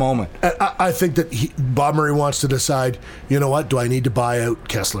at this moment. I think that Bob Murray wants to decide. You know what? Do I need to buy out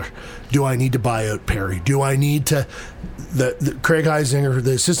Kessler? Do I need to buy out Perry? Do I need to? The Craig Heisinger,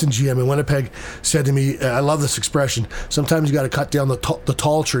 the assistant GM in Winnipeg, said to me, I love this expression, sometimes you got to cut down the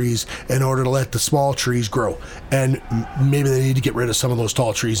tall trees in order to let the small trees grow. And maybe they need to get rid of some of those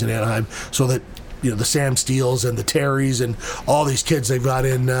tall trees in Anaheim so that the Sam Steeles and the Terrys and all these kids they've got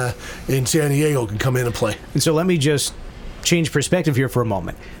in San Diego can come in and play. And so let me just change perspective here for a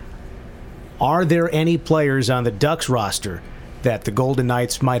moment. Are there any players on the Ducks roster that the Golden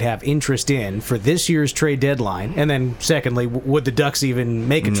Knights might have interest in for this year's trade deadline? And then secondly, would the Ducks even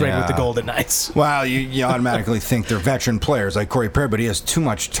make a trade with the Golden Knights? Well, you automatically think they're veteran players like Corey Perry, but he has too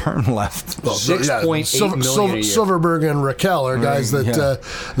much term left. Well, $6.8 million a year. Silverberg and Raquel are guys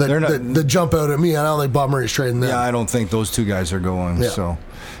that jump out at me. I don't think Bob Murray's trading them. Yeah, I don't think those two guys are going. Yeah. So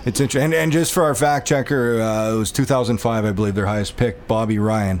it's interesting. And just for our fact checker, it was 2005, I believe, their highest pick, Bobby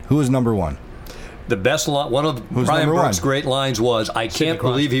Ryan. Who was number one? The best one of Brian Burke's great lines was, "I can't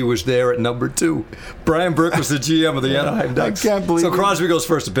believe he was there at number 2." Brian Burke was the GM of the Anaheim Ducks. I can't believe. So Crosby goes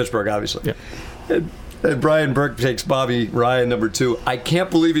first to Pittsburgh, obviously. Yeah. And Brian Burke takes Bobby Ryan number 2. I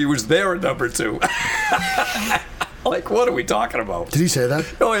can't believe he was there at number 2. Like, what are we talking about? Did he say that?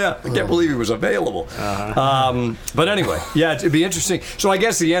 Oh, yeah. I can't believe he was available. But anyway, yeah, it'd be interesting. So I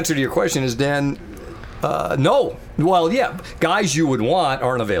guess the answer to your question is, Dan, no. Well, yeah, guys you would want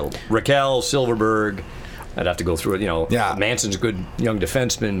aren't available. Raquel, Silverberg. I'd have to go through it. Manson's a good young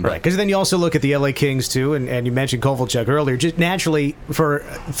defenseman. Right, because then you also look at the LA Kings, too, and you mentioned Kovalchuk earlier. Just naturally, for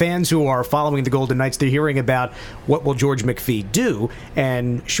fans who are following the Golden Knights, they're hearing about what will George McPhee do,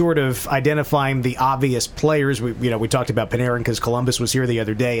 and short of identifying the obvious players, we talked about Panarin because Columbus was here the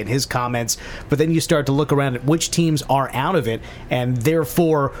other day and his comments, but then you start to look around at which teams are out of it, and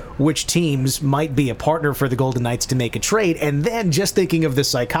therefore which teams might be a partner for the Golden Knights to make a trade, and then just thinking of the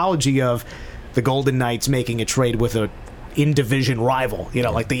psychology of the Golden Knights making a trade with a in-division rival,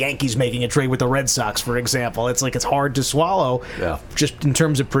 like the Yankees making a trade with the Red Sox, for example. It's hard to swallow. Yeah. Just in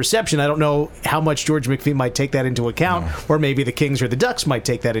terms of perception. I don't know how much George McPhee might take that into account, or maybe the Kings or the Ducks might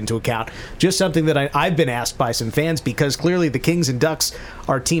take that into account. Just something that I've been asked by some fans, because clearly the Kings and Ducks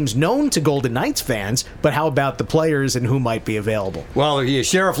are teams known to Golden Knights fans, but how about the players and who might be available? Well,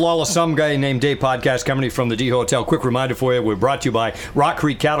 Sheriff Lawless, Some Guy Named Dave podcast coming from the D Hotel. Quick reminder for you, we're brought to you by Rock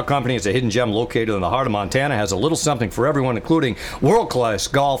Creek Cattle Company. It's a hidden gem located in the heart of Montana. Has a little something for everyone, including world-class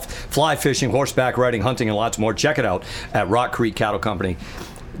golf, fly fishing, horseback riding, hunting, and lots more. Check it out at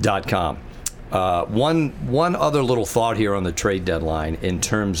rockcreekcattlecompany.com. One other little thought here on the trade deadline in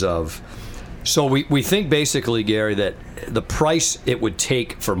terms of, so we think basically, Gary, that the price it would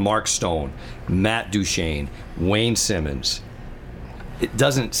take for Mark Stone, Matt Duchene, Wayne Simmons, it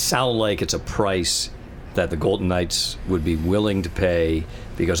doesn't sound like it's a price that the Golden Knights would be willing to pay,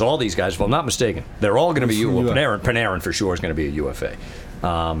 because all these guys, if I'm not mistaken, they're all going to be Panarin for sure is going to be a UFA.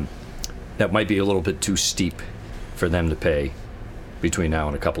 That might be a little bit too steep for them to pay between now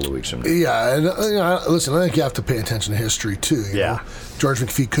and a couple of weeks from now. Yeah, and listen, I think you have to pay attention to history too. You know? George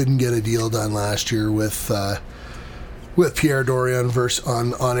McPhee couldn't get a deal done last year with Pierre Dorion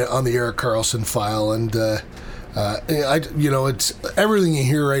on the Erik Karlsson file, and it's everything you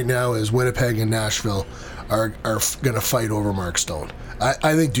hear right now is Winnipeg and Nashville are going to fight over Mark Stone.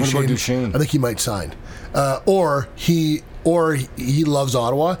 I think Duchene. What about Duchene? I think he might sign, or he loves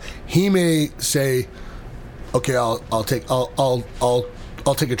Ottawa. He may say, "Okay, I'll take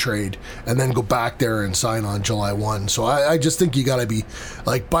a trade," and then go back there and sign on July 1. So I just think you got to be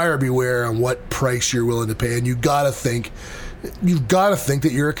like buyer beware on what price you're willing to pay, and you've got to think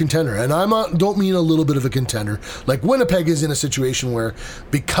that you're a contender. And don't mean a little bit of a contender. Like Winnipeg is in a situation where,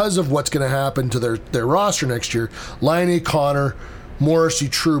 because of what's going to happen to their roster next year, Laine, Connor, Morrissey,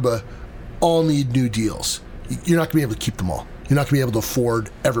 Trouba all need new deals. You're not going to be able to keep them all. You're not going to be able to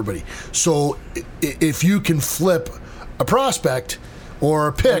afford everybody. So if you can flip a prospect or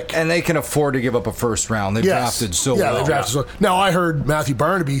a pick, and they can afford to give up a first round, they drafted so well. They drafted so. Now I heard Matthew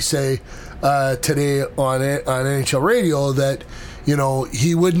Barnaby say, today on NHL radio that, you know,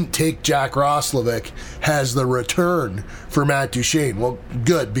 he wouldn't take Jack Roslovic as the return for Matt Duchene. Well,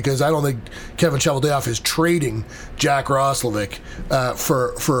 good, because I don't think Kevin Cheveldayoff is trading Jack Roslovic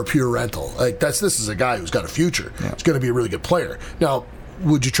for a pure rental. Like this is a guy who's got a future. Yeah. He's going to be a really good player. Now,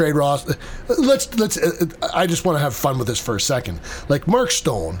 would you trade Ross? Let's. I just want to have fun with this for a second. Like Mark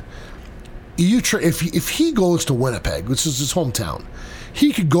Stone, if he goes to Winnipeg, which is his hometown,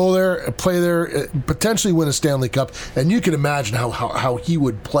 he could go there, play there, potentially win a Stanley Cup, and you can imagine how he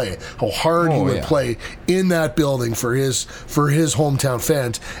would play, how hard he would play in that building for his hometown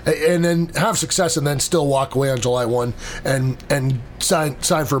fans, and then have success, and then still walk away on July 1 and sign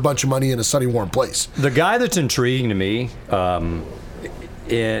for a bunch of money in a sunny, warm place. The guy that's intriguing to me,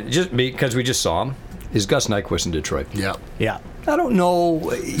 just because we just saw him, is Gus Nyquist in Detroit. Yeah. I don't know.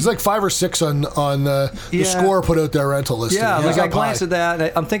 He's like 5 or 6 on the Score put out their rental list. Yeah, like I glanced at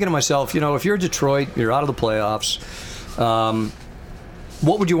that. I'm thinking to myself, you know, if you're Detroit, you're out of the playoffs.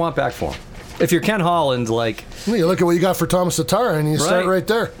 What would you want back for him? If you're Ken Holland, like... You look at what you got for Thomas Tatar, and you start right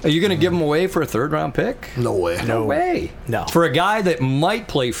there. Are you going to give him away for a third-round pick? No way. No way. No. For a guy that might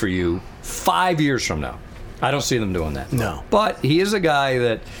play for you 5 years from now. I don't see them doing that. No. But he is a guy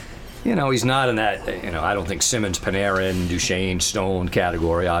that... You know, he's not in that, you know, I don't think Simmons, Panarin, Duchene, Stone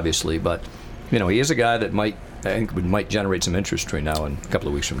category, obviously, but, you know, he is a guy that might generate some interest between now and a couple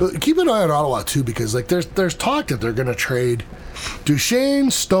of weeks from now. Keep an eye on Ottawa, too, because, like, there's talk that they're going to trade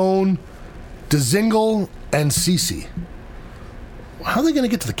Duchene, Stone, Dzingel, and Ceci. How are they going to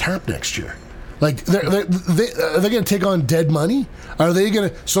get to the cap next year? Like, are they going to take on dead money? Are they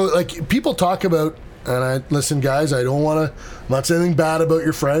going to... So, like, people talk about... And listen, guys, I don't want to. I'm not saying anything bad about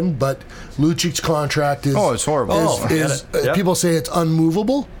your friend, but Lucic's contract is. Oh, it's horrible. People say it's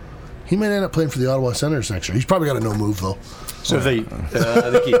unmovable. He might end up playing for the Ottawa Senators next year. He's probably got a no move though. So I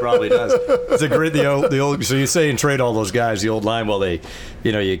think he probably does. It's a great the old. So you say and trade all those guys. The old line. Well,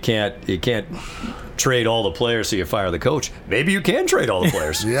 you can't trade all the players, so you fire the coach. Maybe you can trade all the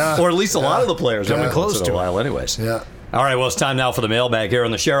players. Yeah, or at least a lot of the players. Coming close to a while, anyways. Yeah. All right, well, it's time now for the mailbag here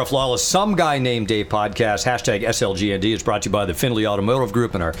on the Sheriff Lawless Some Guy Named Dave podcast. Hashtag SLGND is brought to you by the Findlay Automotive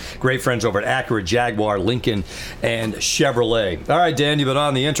Group and our great friends over at Acura, Jaguar, Lincoln, and Chevrolet. All right, Dan, you've been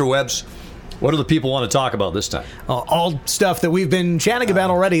on the interwebs. What do the people want to talk about this time? All stuff that we've been chatting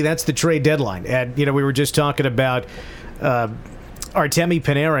about already. That's the trade deadline. And, you know, we were just talking about... Artemi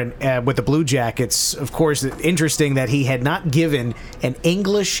Panarin with the Blue Jackets. Of course, interesting that he had not given an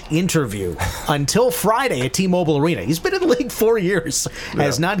English interview until Friday at T-Mobile Arena. He's been in the league 4 years,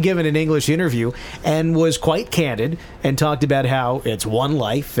 has not given an English interview, and was quite candid and talked about how it's one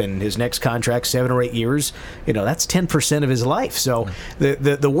life and his next contract, 7 or 8 years. You know, that's 10% of his life. So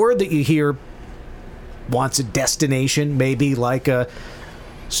the word that you hear wants a destination, maybe like a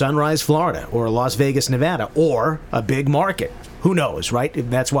Sunrise, Florida, or Las Vegas, Nevada, or a big market. Who knows, right?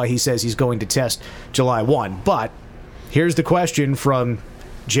 That's why he says he's going to test July 1. But here's the question from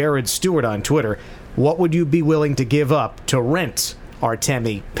Jared Stewart on Twitter. What would you be willing to give up to rent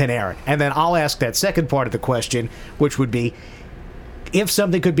Artemi Panarin? And then I'll ask that second part of the question, which would be, if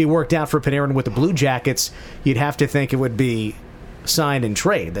something could be worked out for Panarin with the Blue Jackets, you'd have to think it would be sign and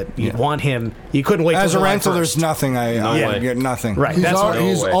trade, that you'd want him. You couldn't wait as till a rental. 1st. There's nothing. I get nothing. Right.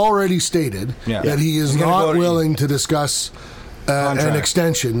 He's already stated that he is not willing to discuss an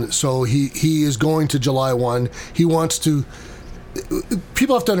extension. So he is going to July 1. He wants to.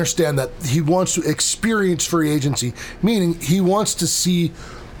 People have to understand that he wants to experience free agency, meaning he wants to see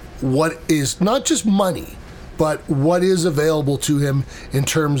what is not just money, but what is available to him in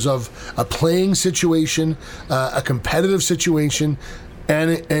terms of a playing situation, a competitive situation,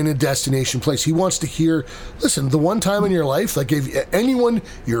 and a destination place. He wants to hear, listen, the one time in your life, like if anyone,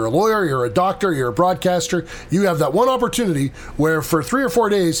 you're a lawyer, you're a doctor, you're a broadcaster, you have that one opportunity where for 3 or 4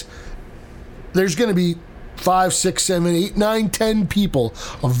 days, there's going to be 5, 6, 7, 8, 9, 10 people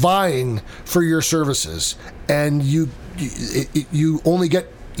vying for your services, and he's only going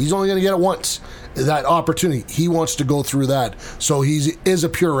to get it once. That opportunity, he wants to go through that. So he is a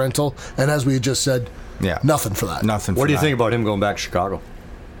pure rental, and as we had just said, nothing for that. Nothing. What do you think about him going back to Chicago?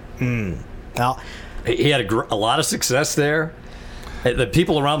 Well, he had a lot of success there. The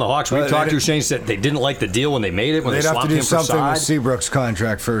people around the Hawks we talked to, Shane, said they didn't like the deal when they made it. When they'd they have to do him something for with Seabrook's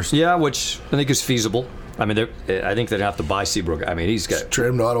contract first. Yeah, which I think is feasible. I mean, I think they'd have to buy Seabrook. I mean, he's got trade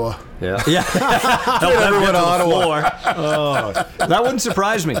him to Ottawa. Yeah. Help everyone to Ottawa. That wouldn't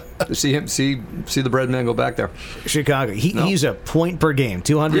surprise me to see him see the Breadman go back there. Chicago. He's a point per game.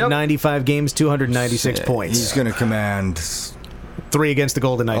 295 games, 296 points. He's going to command 3 against the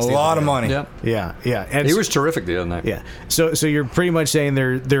Golden Knights. A lot of money. Yeah. Yeah. And He was terrific the other night. Yeah. So you're pretty much saying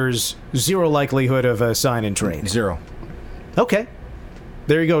there's zero likelihood of a sign and trade. Zero. Okay.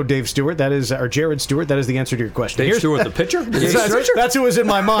 There you go, Dave Stewart. That is, or Jared Stewart. That is the answer to your question. Dave Stewart, the pitcher? That's who was in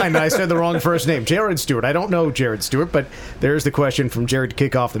my mind. I said the wrong first name. Jared Stewart. I don't know Jared Stewart, but there's the question from Jared to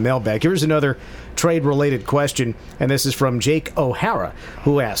kick off the mailbag. Here's another trade-related question, and this is from Jake O'Hara,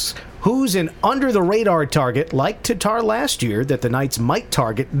 who asks, who's an under-the-radar target like Tatar last year that the Knights might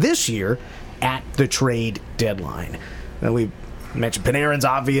target this year at the trade deadline? Now, we mentioned Panarin's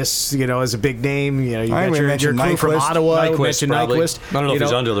obvious, as a big name. You got your crew from Ottawa. Nyquist, mentioned Nyquist. I don't know if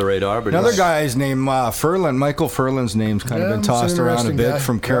he's under the radar, but another guy's name, Ferland. Michael Ferland's name's kind of been tossed around a bit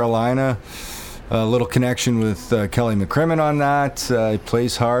from Carolina. A little connection with Kelly McCrimmon on that. He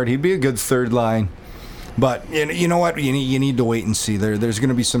plays hard. He'd be a good third line. But you know what? You need to wait and see. There's going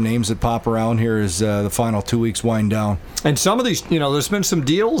to be some names that pop around here as the final 2 weeks wind down. And some of these, there's been some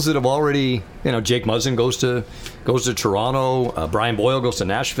deals that have already, Jake Muzzin goes to Toronto. Brian Boyle goes to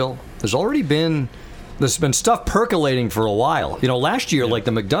Nashville. There's been stuff percolating for a while. Last year, like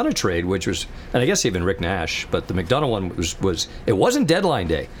the McDonough trade, which was, and I guess even Rick Nash, but the McDonough one it wasn't deadline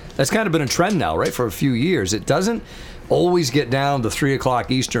day. That's kind of been a trend now, right, for a few years. It doesn't always get down to 3:00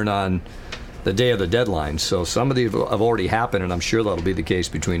 Eastern on the day of the deadline. So some of these have already happened, and I'm sure that'll be the case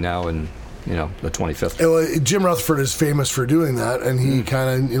between now and the 25th. Well, Jim Rutherford is famous for doing that, and he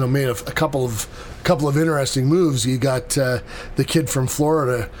kind of made a couple of interesting moves. He got the kid from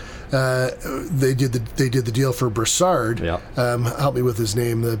Florida. They did the deal for Brassard. Yeah. Help me with his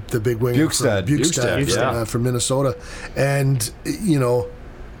name. The big winger Bukestad from Minnesota, and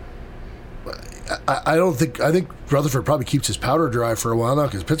I think Rutherford probably keeps his powder dry for a while now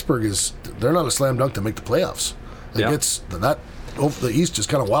because Pittsburgh they're not a slam dunk to make the playoffs. The East is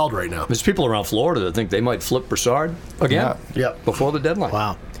kind of wild right now. There's people around Florida that think they might flip Brassard again before the deadline.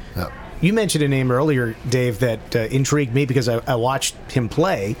 Wow. Yeah. You mentioned a name earlier, Dave, that intrigued me because I watched him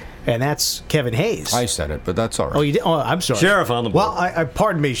play, and that's Kevin Hayes. I said it, but that's all right. Oh, you did? Oh, I'm sorry. Sheriff on the board. Well, I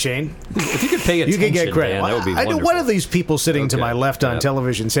pardon me, Shane. If you could pay attention, you can get credit. man, that would be wonderful. One of these people sitting to my left on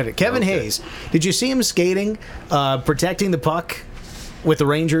television said it. Kevin Hayes. Did you see him skating, protecting the puck with the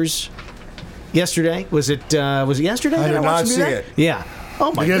Rangers yesterday? Was it yesterday? I did not see it. Yeah.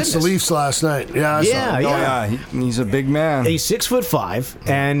 Oh my Against goodness. the Leafs last night. Yeah. He's a big man. He's 6'5",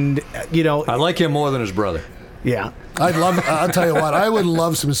 and I like him more than his brother. Yeah. I'll tell you what, I would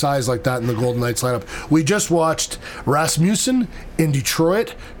love some size like that in the Golden Knights lineup. We just watched Rasmussen in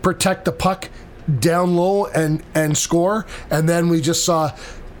Detroit protect the puck down low and score, and then we just saw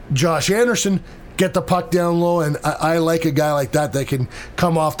Josh Anderson get the puck down low, and I like a guy like that can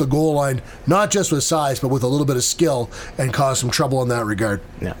come off the goal line, not just with size, but with a little bit of skill and cause some trouble in that regard.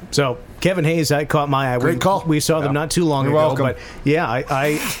 Yeah. So Kevin Hayes, that caught my eye. Great call. We saw them not too long ago, welcome. but yeah,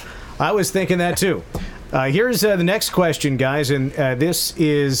 I was thinking that too. Here's the next question, guys, and this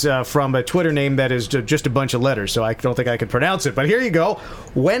is from a Twitter name that is just a bunch of letters, so I don't think I can pronounce it. But here you go.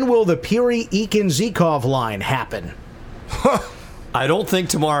 When will the Pirri, Eakin, Zikov line happen? I don't think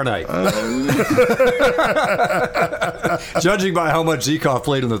tomorrow night. Judging by how much Zikov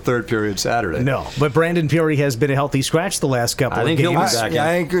played in the third period Saturday. No, but Brandon Pirri has been a healthy scratch the last couple of games. He'll be back in.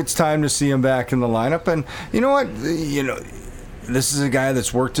 I think it's time to see him back in the lineup. And you know what? This is a guy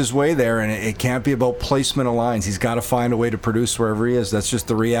that's worked his way there, and it can't be about placement of lines. He's got to find a way to produce wherever he is. That's just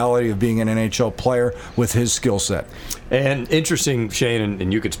the reality of being an NHL player with his skill set. And interesting, Shane,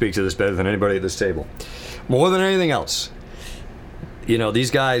 and you could speak to this better than anybody at this table. More than anything else,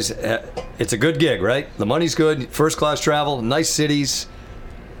 these guys, it's a good gig, right? The money's good, first-class travel, nice cities.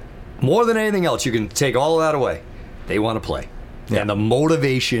 More than anything else, you can take all of that away. They want to play. Yeah. And the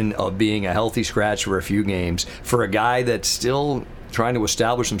motivation of being a healthy scratch for a few games for a guy that's still trying to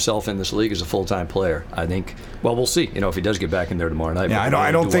establish himself in this league as a full-time player, I think, well, we'll see, if he does get back in there tomorrow night. Yeah,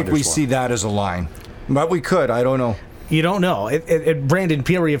 I don't think we see that as a line. But we could. I don't know. You don't know. Brandon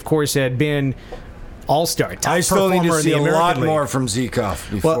Pirri, of course, had been all-star, top I still need to see a lot League. more from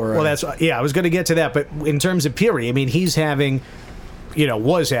Zikov before. Well, I was going to get to that, but in terms of Pirri, he's having,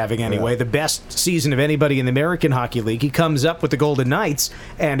 was having anyway, the best season of anybody in the American Hockey League. He comes up with the Golden Knights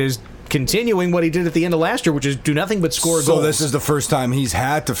and is continuing what he did at the end of last year, which is do nothing but score goals. So this is the first time he's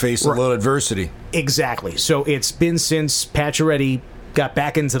had to face a little adversity. Exactly. So it's been since Pacioretty got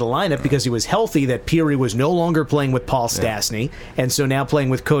back into the lineup because he was healthy that Pirri was no longer playing with Paul Stastny, and so now playing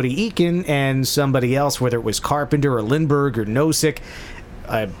with Cody Eakin and somebody else, whether it was Carpenter or Lindbergh or Nosek.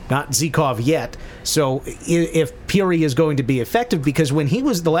 not Zykov yet. So if Pirri is going to be effective, because when he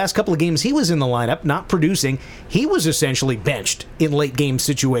was the last couple of games he was in the lineup, not producing, he was essentially benched in late game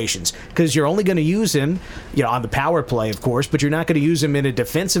situations because you're only going to use him, on the power play, of course, but you're not going to use him in a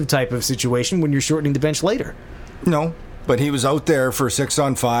defensive type of situation when you're shortening the bench later. No. But he was out there for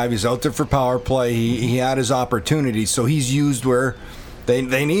 6-on-5. He's out there for power play. He had his opportunities, so he's used where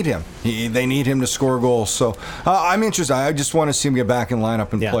they need him. They need him to score goals. So I'm interested. I just want to see him get back in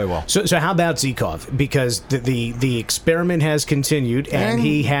lineup and play well. So how about Zykov? Because the experiment has continued, and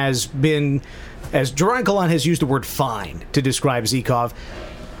he has been, as Duran Galan has used the word fine to describe Zykov,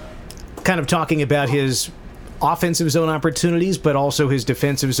 kind of talking about his offensive zone opportunities, but also his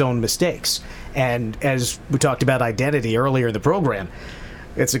defensive zone mistakes. And as we talked about identity earlier in the program,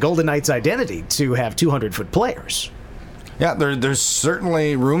 it's the Golden Knights' identity to have 200-foot players. Yeah, there's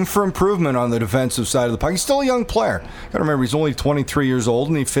certainly room for improvement on the defensive side of the puck. He's still a young player. Got to remember, he's only 23 years old,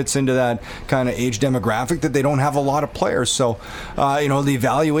 and he fits into that kind of age demographic that they don't have a lot of players. So, the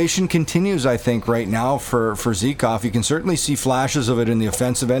evaluation continues, I think, right now for Zykov. You can certainly see flashes of it in the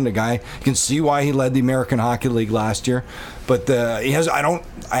offensive end. A guy, you can see why he led the American Hockey League last year. But I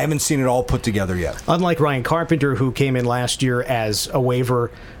haven't seen it all put together yet. Unlike Ryan Carpenter, who came in last year as a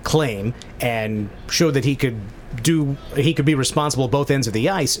waiver claim and showed that he could be responsible at both ends of the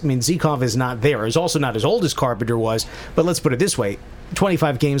ice. I mean, Zykov is not there. He's also not as old as Carpenter was, but let's put it this way,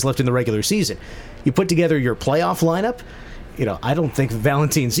 25 games left in the regular season. You put together your playoff lineup, I don't think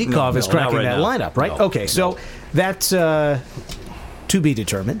Valentin Zykov is cracking that lineup, right? No, okay, so that's to be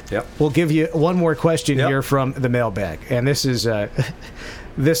determined. Yep. We'll give you one more question here from the mailbag, and this is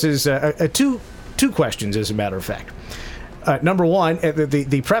two questions, as a matter of fact. Number one,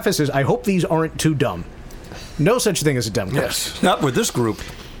 the preface is, I hope these aren't too dumb. No such thing as a dumb question. Yes. Not with this group.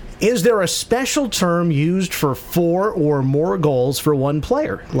 Is there a special term used for 4 or more goals for one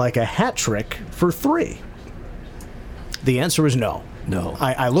player, like a hat trick for 3? The answer is no. No.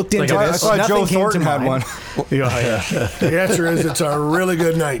 I looked into this. I thought Joe Thornton had one. The answer is it's a really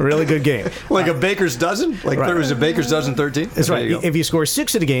good night. Really good game. Like a baker's dozen? Like there was a baker's dozen 13? That's right. If you score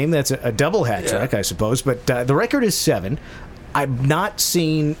 6 in a game, that's a double hat trick, I suppose. But the record is 7. I've not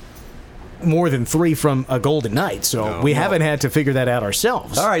seen more than 3 from a Golden Knight, so we haven't had to figure that out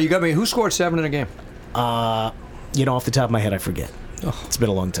ourselves. All right, you got me. Who scored 7 in a game? Off the top of my head, I forget. It's been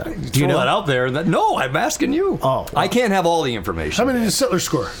a long time. Do you know that out there? No, I'm asking you. Oh, I can't have all the information. How many did Sittler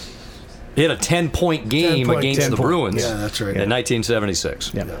score? He had a 10-point game against the Bruins. Yeah, that's right. In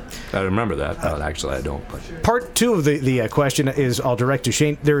 1976. Yeah. I remember that. Actually, I don't. But. Part 2 of the question is, I'll direct to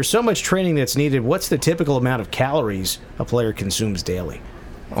Shane. There is so much training that's needed. What's the typical amount of calories a player consumes daily?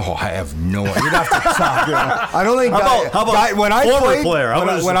 Oh, I have no idea. You'd have to talk. I don't think. How about when I former played, player?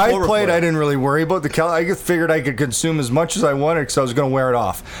 When I played, I didn't really worry about the calories. I just figured I could consume as much as I wanted because I was going to wear it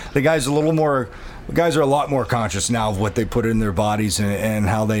off. The guys are a lot more conscious now of what they put in their bodies and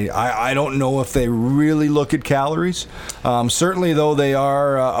how they. I don't know if they really look at calories. Certainly, though, they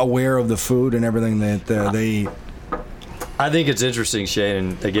are aware of the food and everything that they eat. I think it's interesting, Shane,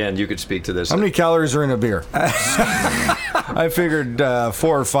 and again, you could speak to this. How many calories are in a beer? I figured 4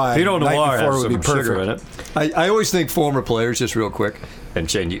 or 5. Pinot Noir has would be some perfect. sugar in it. I always think former players, just real quick, and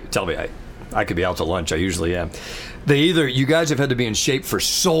Shane, you tell me, I could be out to lunch. I usually am. You guys have had to be in shape for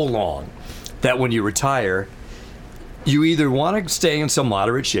so long that when you retire, you either want to stay in some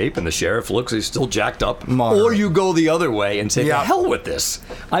moderate shape, and the sheriff looks, he's still jacked up, or you go the other way and say, the hell with this.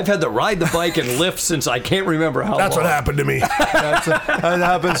 I've had to ride the bike and lift since I can't remember how long. That's what happened to me. That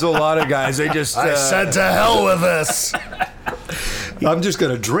happens to a lot of guys. They just... I said to hell with this. I'm just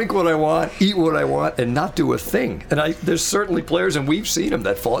going to drink what I want, eat what I want, and not do a thing. And there's certainly players, and we've seen them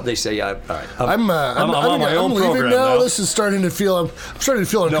that fall. They say, "All right, I'm on my own program now." This is starting to feel. I'm starting to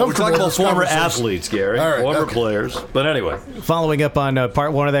feel uncomfortable. No, we're talking about former athletes, Gary. All right, former players. But anyway, following up on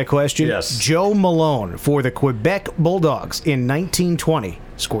part 1 of that question, yes. Joe Malone for the Quebec Bulldogs in 1920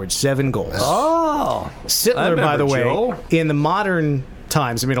 scored 7 goals. Oh, Sittler, by the way, Joe. in the modern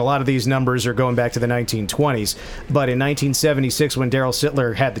times, I mean, a lot of these numbers are going back to the 1920s, but in 1976, when Darryl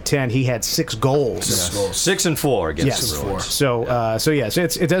Sittler had the 10, he had 6 goals. 6 and 4 against the Bruins. So yes,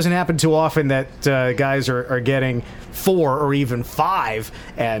 it doesn't happen too often that guys are getting 4 or even 5,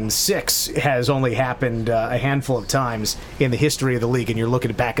 and 6 has only happened a handful of times in the history of the league, and you're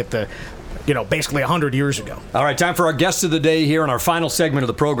looking back at the basically 100 years ago. All right, time for our guest of the day here in our final segment of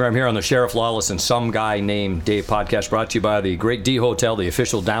the program here on the Sheriff Lawless and Some Guy Named Dave podcast, brought to you by the Great D Hotel, the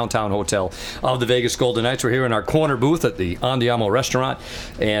official downtown hotel of the Vegas Golden Knights. We're here in our corner booth at the Andiamo restaurant.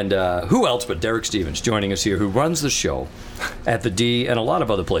 And who else but Derek Stevens joining us here, who runs the show at the D and a lot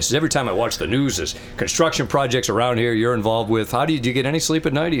of other places. Every time I watch the news, there's construction projects around here you're involved with. Do you get any sleep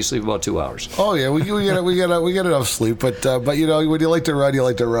at night? Do you sleep about 2 hours? Oh yeah, we get enough sleep, but you know, when you like to run, you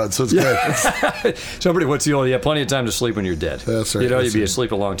like to run, so it's good. Somebody, you have plenty of time to sleep when you're dead. That's right. You know, you'd be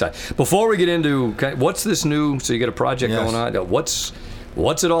asleep a long time. Before we get into what's this new, so you got a project going on.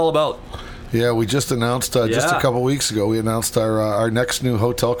 What's it all about? Yeah, we just announced just a couple weeks ago. We announced our next new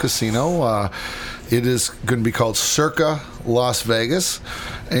hotel casino. It is going to be called Circa Las Vegas,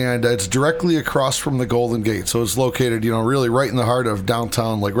 and it's directly across from the Golden Gate. So it's located, you know, really right in the heart of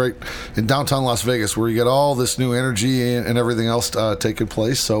downtown, like right in downtown Las Vegas, where you get all this new energy and everything else taking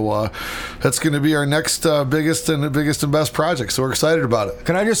place. So that's going to be our next biggest and best project. So we're excited about it.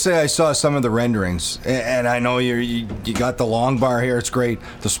 Can I just say I saw some of the renderings, and I know you got the long bar here. It's great.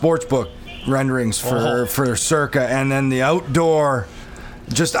 The sportsbook renderings for Circa, and then the outdoor.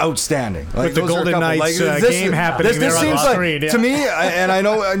 Just outstanding. With the Golden Knights game happening there on the screen. To me, and I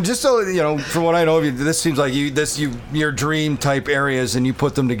know, and just so you know, from what I know of you, this seems like your dream type areas, and you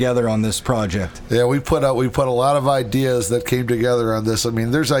put them together on this project. Yeah, we put a lot of ideas that came together on this. I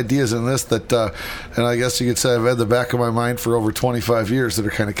mean, there's ideas in this that, and I guess you could say I've had the back of my mind for over 25 years that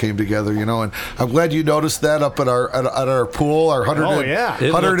are kind of came together, you know. And I'm glad you noticed that up at our pool, our 120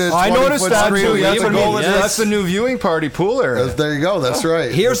 I noticed that too. That's the new viewing party pool area. There you go. That's right.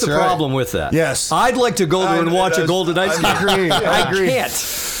 Here's the problem with that. Yes. I'd like to go there and watch a Golden Knights game. I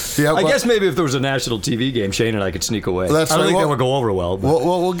can't. Yeah, I guess maybe if there was a national TV game, Shane and I could sneak away. I don't think that would go over well.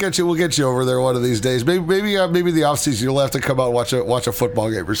 We'll get you over there one of these days. Maybe the off season you'll have to come out and watch a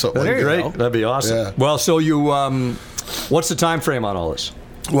football game or something. That'd be great. That'd be awesome. Yeah. Well, so you, what's the time frame on all this?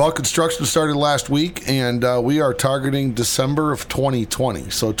 Well, construction started last week, and we are targeting December of 2020.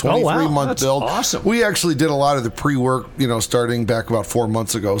 So 23-month build. Awesome. We actually did a lot of the pre-work, you know, starting back about 4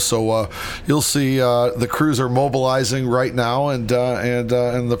 months ago. So you'll see the crews are mobilizing right now, and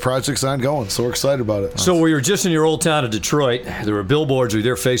the project's ongoing. So we're excited about it. So we were just in your old town of Detroit. There were billboards with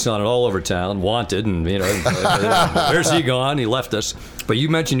your face on it all over town, wanted, and you know, where's he gone? He left us. But you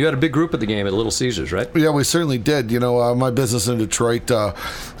mentioned you had a big group at the game at Little Caesars, right? Yeah, we certainly did. You know, my business in Detroit,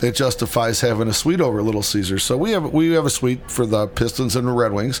 it justifies having a suite over at Little Caesars. So we have a suite for the Pistons and the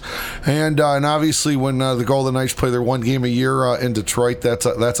Red Wings, and obviously when the Golden Knights play their one game a year in Detroit, that's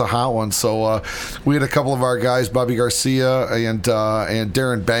a hot one. So we had a couple of our guys, Bobby Garcia and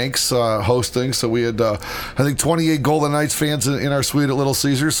Darren Banks, hosting. So we had I think 28 Golden Knights fans in our suite at Little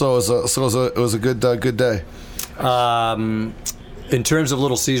Caesars. So it was a good day. In terms of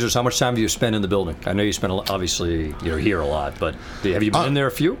Little Caesars, how much time do you spend in the building? I know you spend obviously you're here a lot, but have you been in there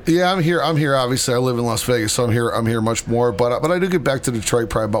a few? Yeah, I'm here. Obviously, I live in Las Vegas, so I'm here much more. But I do get back to Detroit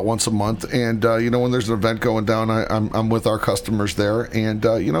probably about once a month. And you know, when there's an event going down, I'm with our customers there. And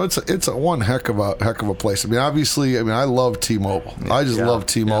you know, it's a one heck of a place. I mean, obviously, I love T-Mobile. I just love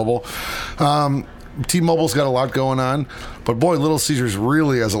T-Mobile. T-Mobile's got a lot going on, but boy, Little Caesars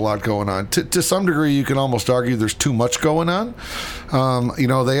really has a lot going on. To some degree, you can almost argue there's too much going on. You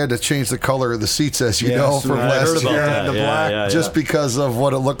know, they had to change the color of the seats, as you know, from last year to black, just because of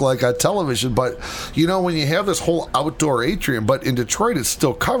what it looked like on television. But you know, when you have this whole outdoor atrium, but in Detroit it's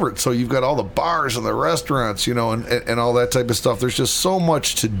still covered, so you've got all the bars and the restaurants, you know, and all that type of stuff. There's just so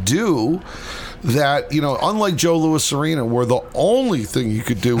much to do. That, you know, unlike Joe Louis Arena, where the only thing you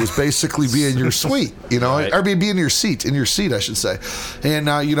could do was basically be in your suite, you know, or be in your seat, I should say. And,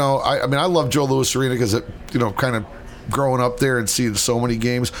 you know, I mean, I love Joe Louis Arena because it, you know, kind of growing up there and seeing so many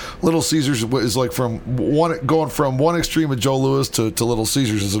games. Little Caesars is like going from one extreme of Joe Louis to Little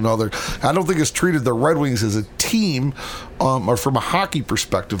Caesars is another. I don't think it's treated the Red Wings as a team or from a hockey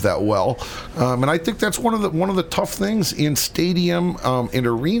perspective that well. And I think that's one of the tough things in stadium and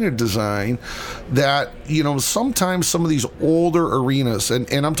arena design that, you know, sometimes some of these older arenas,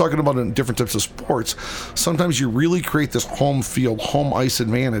 and I'm talking about in different types of sports, sometimes you really create this home field, home ice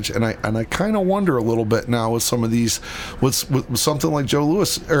advantage. And I kind of wonder a little bit now with some of these, with something like Joe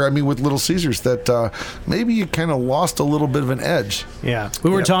Louis, with Little Caesars, that maybe you kind of lost a little bit of an edge. Yeah.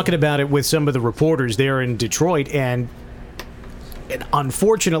 We were talking about it with some of the reporters there in Detroit, and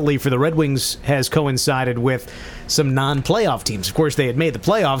unfortunately for the Red Wings has coincided with some non-playoff teams. Of course, they had made the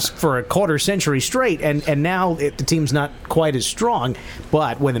playoffs for a quarter century straight, and now the team's not quite as strong.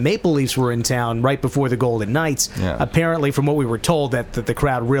 But when the Maple Leafs were in town right before the Golden Knights, apparently from what we were told, that the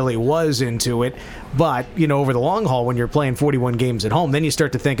crowd really was into it. But, you know, over the long haul, when you're playing 41 games at home, then you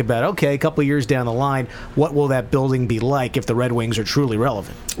start to think about, okay, a couple of years down the line, what will that building be like if the Red Wings are truly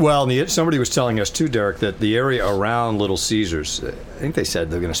relevant? Well, somebody was telling us too, Derek, that the area around Little Caesars, I think they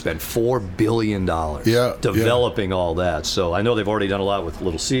said they're going to spend $4 billion developing developing all that. So I know they've already done a lot with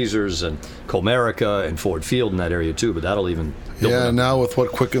Little Caesars and Comerica and Ford Field in that area too, but that'll even build Yeah, up. now with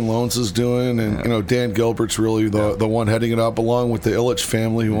what Quicken Loans is doing, and Dan Gilbert's really the one heading it up, along with the Ilitch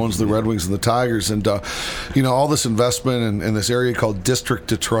family who owns the Red Wings and the Tigers, and all this investment in this area called District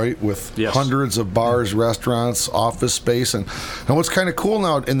Detroit with hundreds of bars, restaurants, office space, and what's kind of cool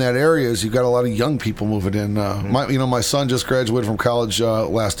now in that area is you've got a lot of young people moving in. My son just graduated from college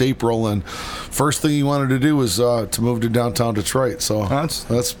last April, and first thing he wanted to do was to move to downtown Detroit. So that's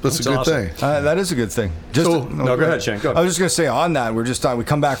a good awesome thing. That is a good thing. Go ahead, Shane. Go. I was just going to say on that, we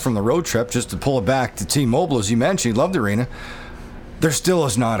come back from the road trip, just to pull it back to T-Mobile, as you mentioned, you loved the arena. There still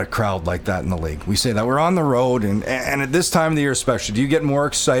is not a crowd like that in the league. We say that we're on the road, and at this time of the year especially, do you get more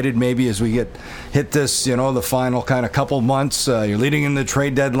excited maybe as we hit this, the final kind of couple months, you're leading in the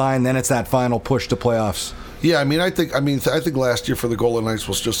trade deadline, then it's that final push to playoffs? Yeah, I think last year for the Golden Knights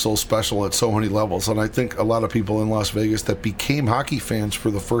was just so special at so many levels, and I think a lot of people in Las Vegas that became hockey fans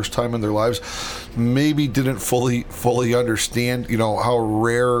for the first time in their lives maybe didn't fully understand, how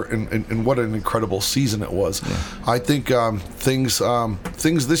rare and what an incredible season it was. Yeah. I think things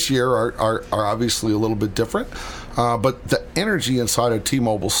this year are obviously a little bit different, but the energy inside of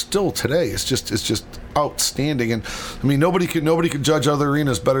T-Mobile still today is just outstanding, and nobody can judge other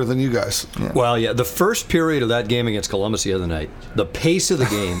arenas better than you guys. Yeah. Well, yeah, the first period of that game against Columbus the other night, the pace of the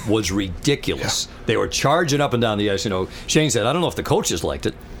game was ridiculous. Yeah. They were charging up and down the ice. Shane said, I don't know if the coaches liked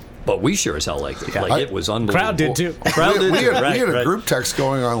it, but we sure as hell liked it. Yeah. It was unbelievable. Crowd did too. We had a group text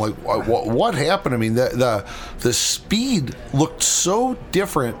going on, like, what happened? The speed looked so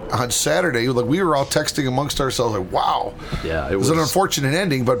different on Saturday. Like, we were all texting amongst ourselves, like, wow. Yeah, it was an unfortunate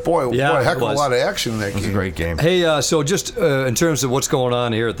ending, but boy, a heck of a lot of action in that game. It was a great game. Hey, so just in terms of what's going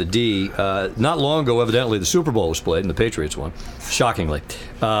on here at the D, not long ago, evidently, the Super Bowl was played and the Patriots won, shockingly.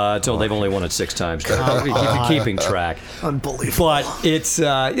 So they've only won it 6 times. Keeping track. Unbelievable. But it's,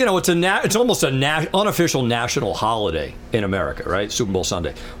 it's almost an unofficial national holiday in America, right? Super Bowl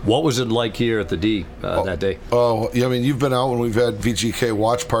Sunday. What was it like here at the D that day? Oh, yeah, you've been out when we've had VGK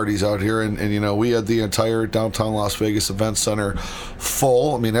watch parties out here, and we had the entire downtown Las Vegas Event Center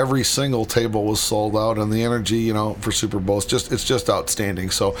full. Every single table was sold out, and the energy, for Super Bowl, it's just outstanding.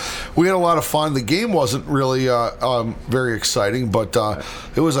 So we had a lot of fun. The game wasn't really very exciting, but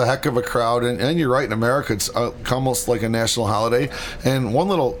it was a heck of a crowd, and you're right, in America, it's almost like a national holiday. And one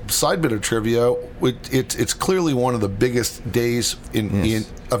little side bit of trivia, it's clearly one of the biggest days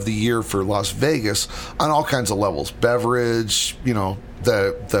of the year for Las Vegas on all kinds of levels. Beverage,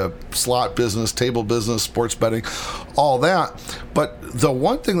 the slot business, table business, sports betting, all that. But the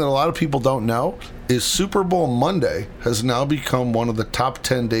one thing that a lot of people don't know is Super Bowl Monday has now become one of the top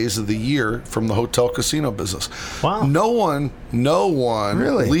 10 days of the year from the hotel casino business. Wow. No one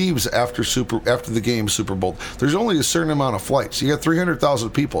really leaves after the game Super Bowl. There's only a certain amount of flights. You got 300,000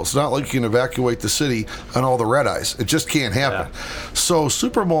 people. It's not like you can evacuate the city on all the red eyes. It just can't happen. Yeah. So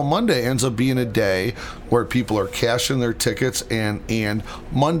Super Bowl Monday ends up being a day where people are cashing their tickets, and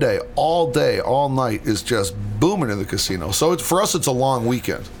Monday all day, all night is just booming in the casino. So for us, it's a long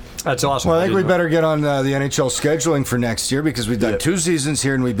weekend. That's awesome. Well, I think we better get on the NHL scheduling for next year, because we've done 2 seasons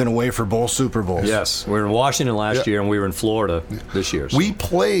here and we've been away for both Super Bowls. Yes. We were in Washington last year and we were in Florida this year. So. We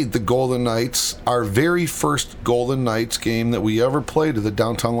played the Golden Knights, our very first Golden Knights game that we ever played at the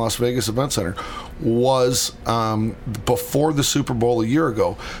downtown Las Vegas Event Center was before the Super Bowl a year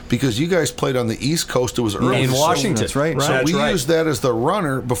ago, because you guys played on the East Coast. It was early in Washington. That's right. So we used that as the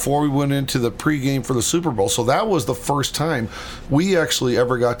runner before we went into the pregame for the Super Bowl. So that was the first time we actually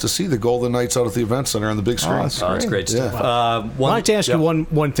ever got to see the Golden Knights out at the event center on the big screen. That's great stuff. I'd like to ask you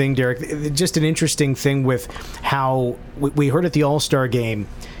one thing, Derek. Just an interesting thing with how we heard at the All-Star game,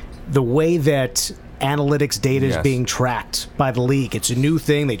 the way that analytics data is being tracked by the league. It's a new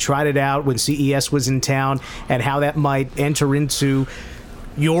thing. They tried it out when CES was in town, and how that might enter into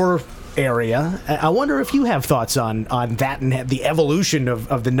your area. I wonder if you have thoughts on that and the evolution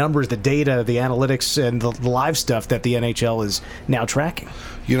of the numbers, the data, the analytics, and the live stuff that the NHL is now tracking.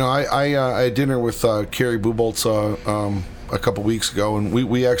 I had dinner with Kerry Buboltz a couple weeks ago, and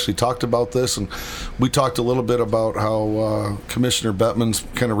we actually talked about this, and we talked a little bit about how Commissioner Bettman's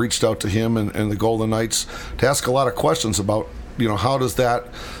kind of reached out to him and the Golden Knights to ask a lot of questions about, how does that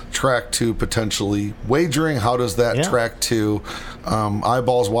track to potentially wagering? How does that track to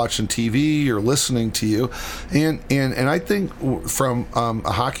eyeballs watching TV or listening to you? And I think from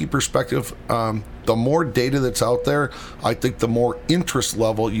a hockey perspective, the more data that's out there, I think the more interest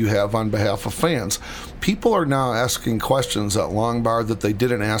level you have on behalf of fans. People are now asking questions at Long Bar that they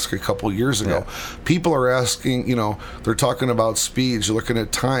didn't ask a couple years ago. Yeah. People are asking, they're talking about speeds, you're looking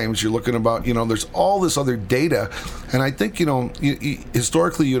at times, you're looking about, there's all this other data. And I think,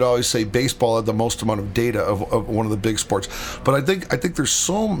 historically you'd always say baseball had the most amount of data of one of the big sports. But I think there's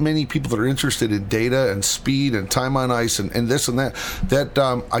so many people that are interested in data and speed and time on ice and this and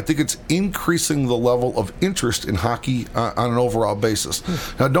that I think it's increasing the level of interest in hockey on an overall basis.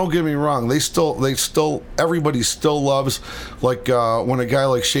 Now, don't get me wrong, everybody still loves, like when a guy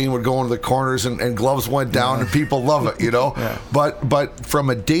like Shane would go into the corners and gloves went down and people love it, Yeah. But from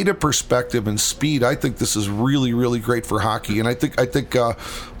a data perspective and speed, I think this is really, really great for hockey. And I think a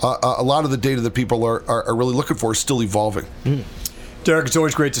lot of the data that people are really looking for is still evolving. Derek, it's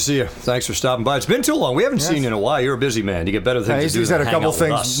always great to see you. Thanks for stopping by. It's been too long. We haven't seen you in a while. You're a busy man. You get better things to do. He's than had a hang couple out with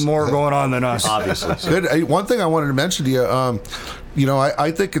things us. more going on than us. Obviously. Good. Hey, one thing I wanted to mention to you,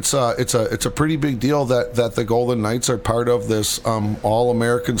 I think it's a pretty big deal that the Golden Knights are part of this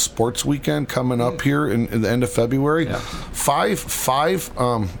All-American Sports Weekend coming up here in the end of February. Yeah. Five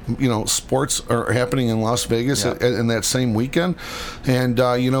sports are happening in Las Vegas in that same weekend, and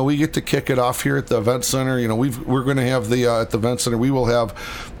we get to kick it off here at the Event Center. We're going to have at the Event Center we will have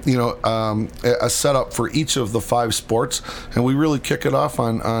a setup for each of the 5 sports, and we really kick it off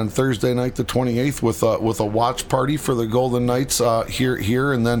on Thursday night the 28th with a watch party for the Golden Knights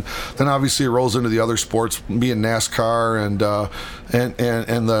here, and then obviously it rolls into the other sports, being NASCAR and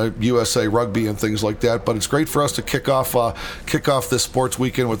the USA Rugby and things like that. But it's great for us to kick off this sports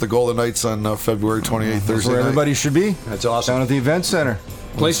weekend with the Golden Knights on February 28th, Thursday where night. everybody should be. That's awesome. Down at the Event Center.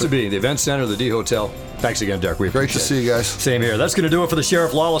 Place to be, the Event Center, the D Hotel. Thanks again, Derek. Great to see you guys. Same here. That's going to do it for the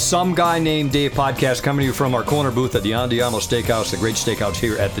Sheriff Lawless Some Guy Named Dave podcast, coming to you from our corner booth at the Andiamo Steakhouse, the great steakhouse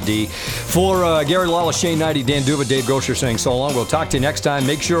here at the D. For Gary Lawless, Shane Knighty, Dan Duva, Dave Gosher saying so long. We'll talk to you next time.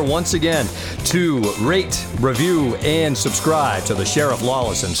 Make sure, once again, to rate, review, and subscribe to the Sheriff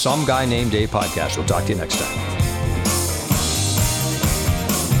Lawless and Some Guy Named Dave podcast. We'll talk to you next time.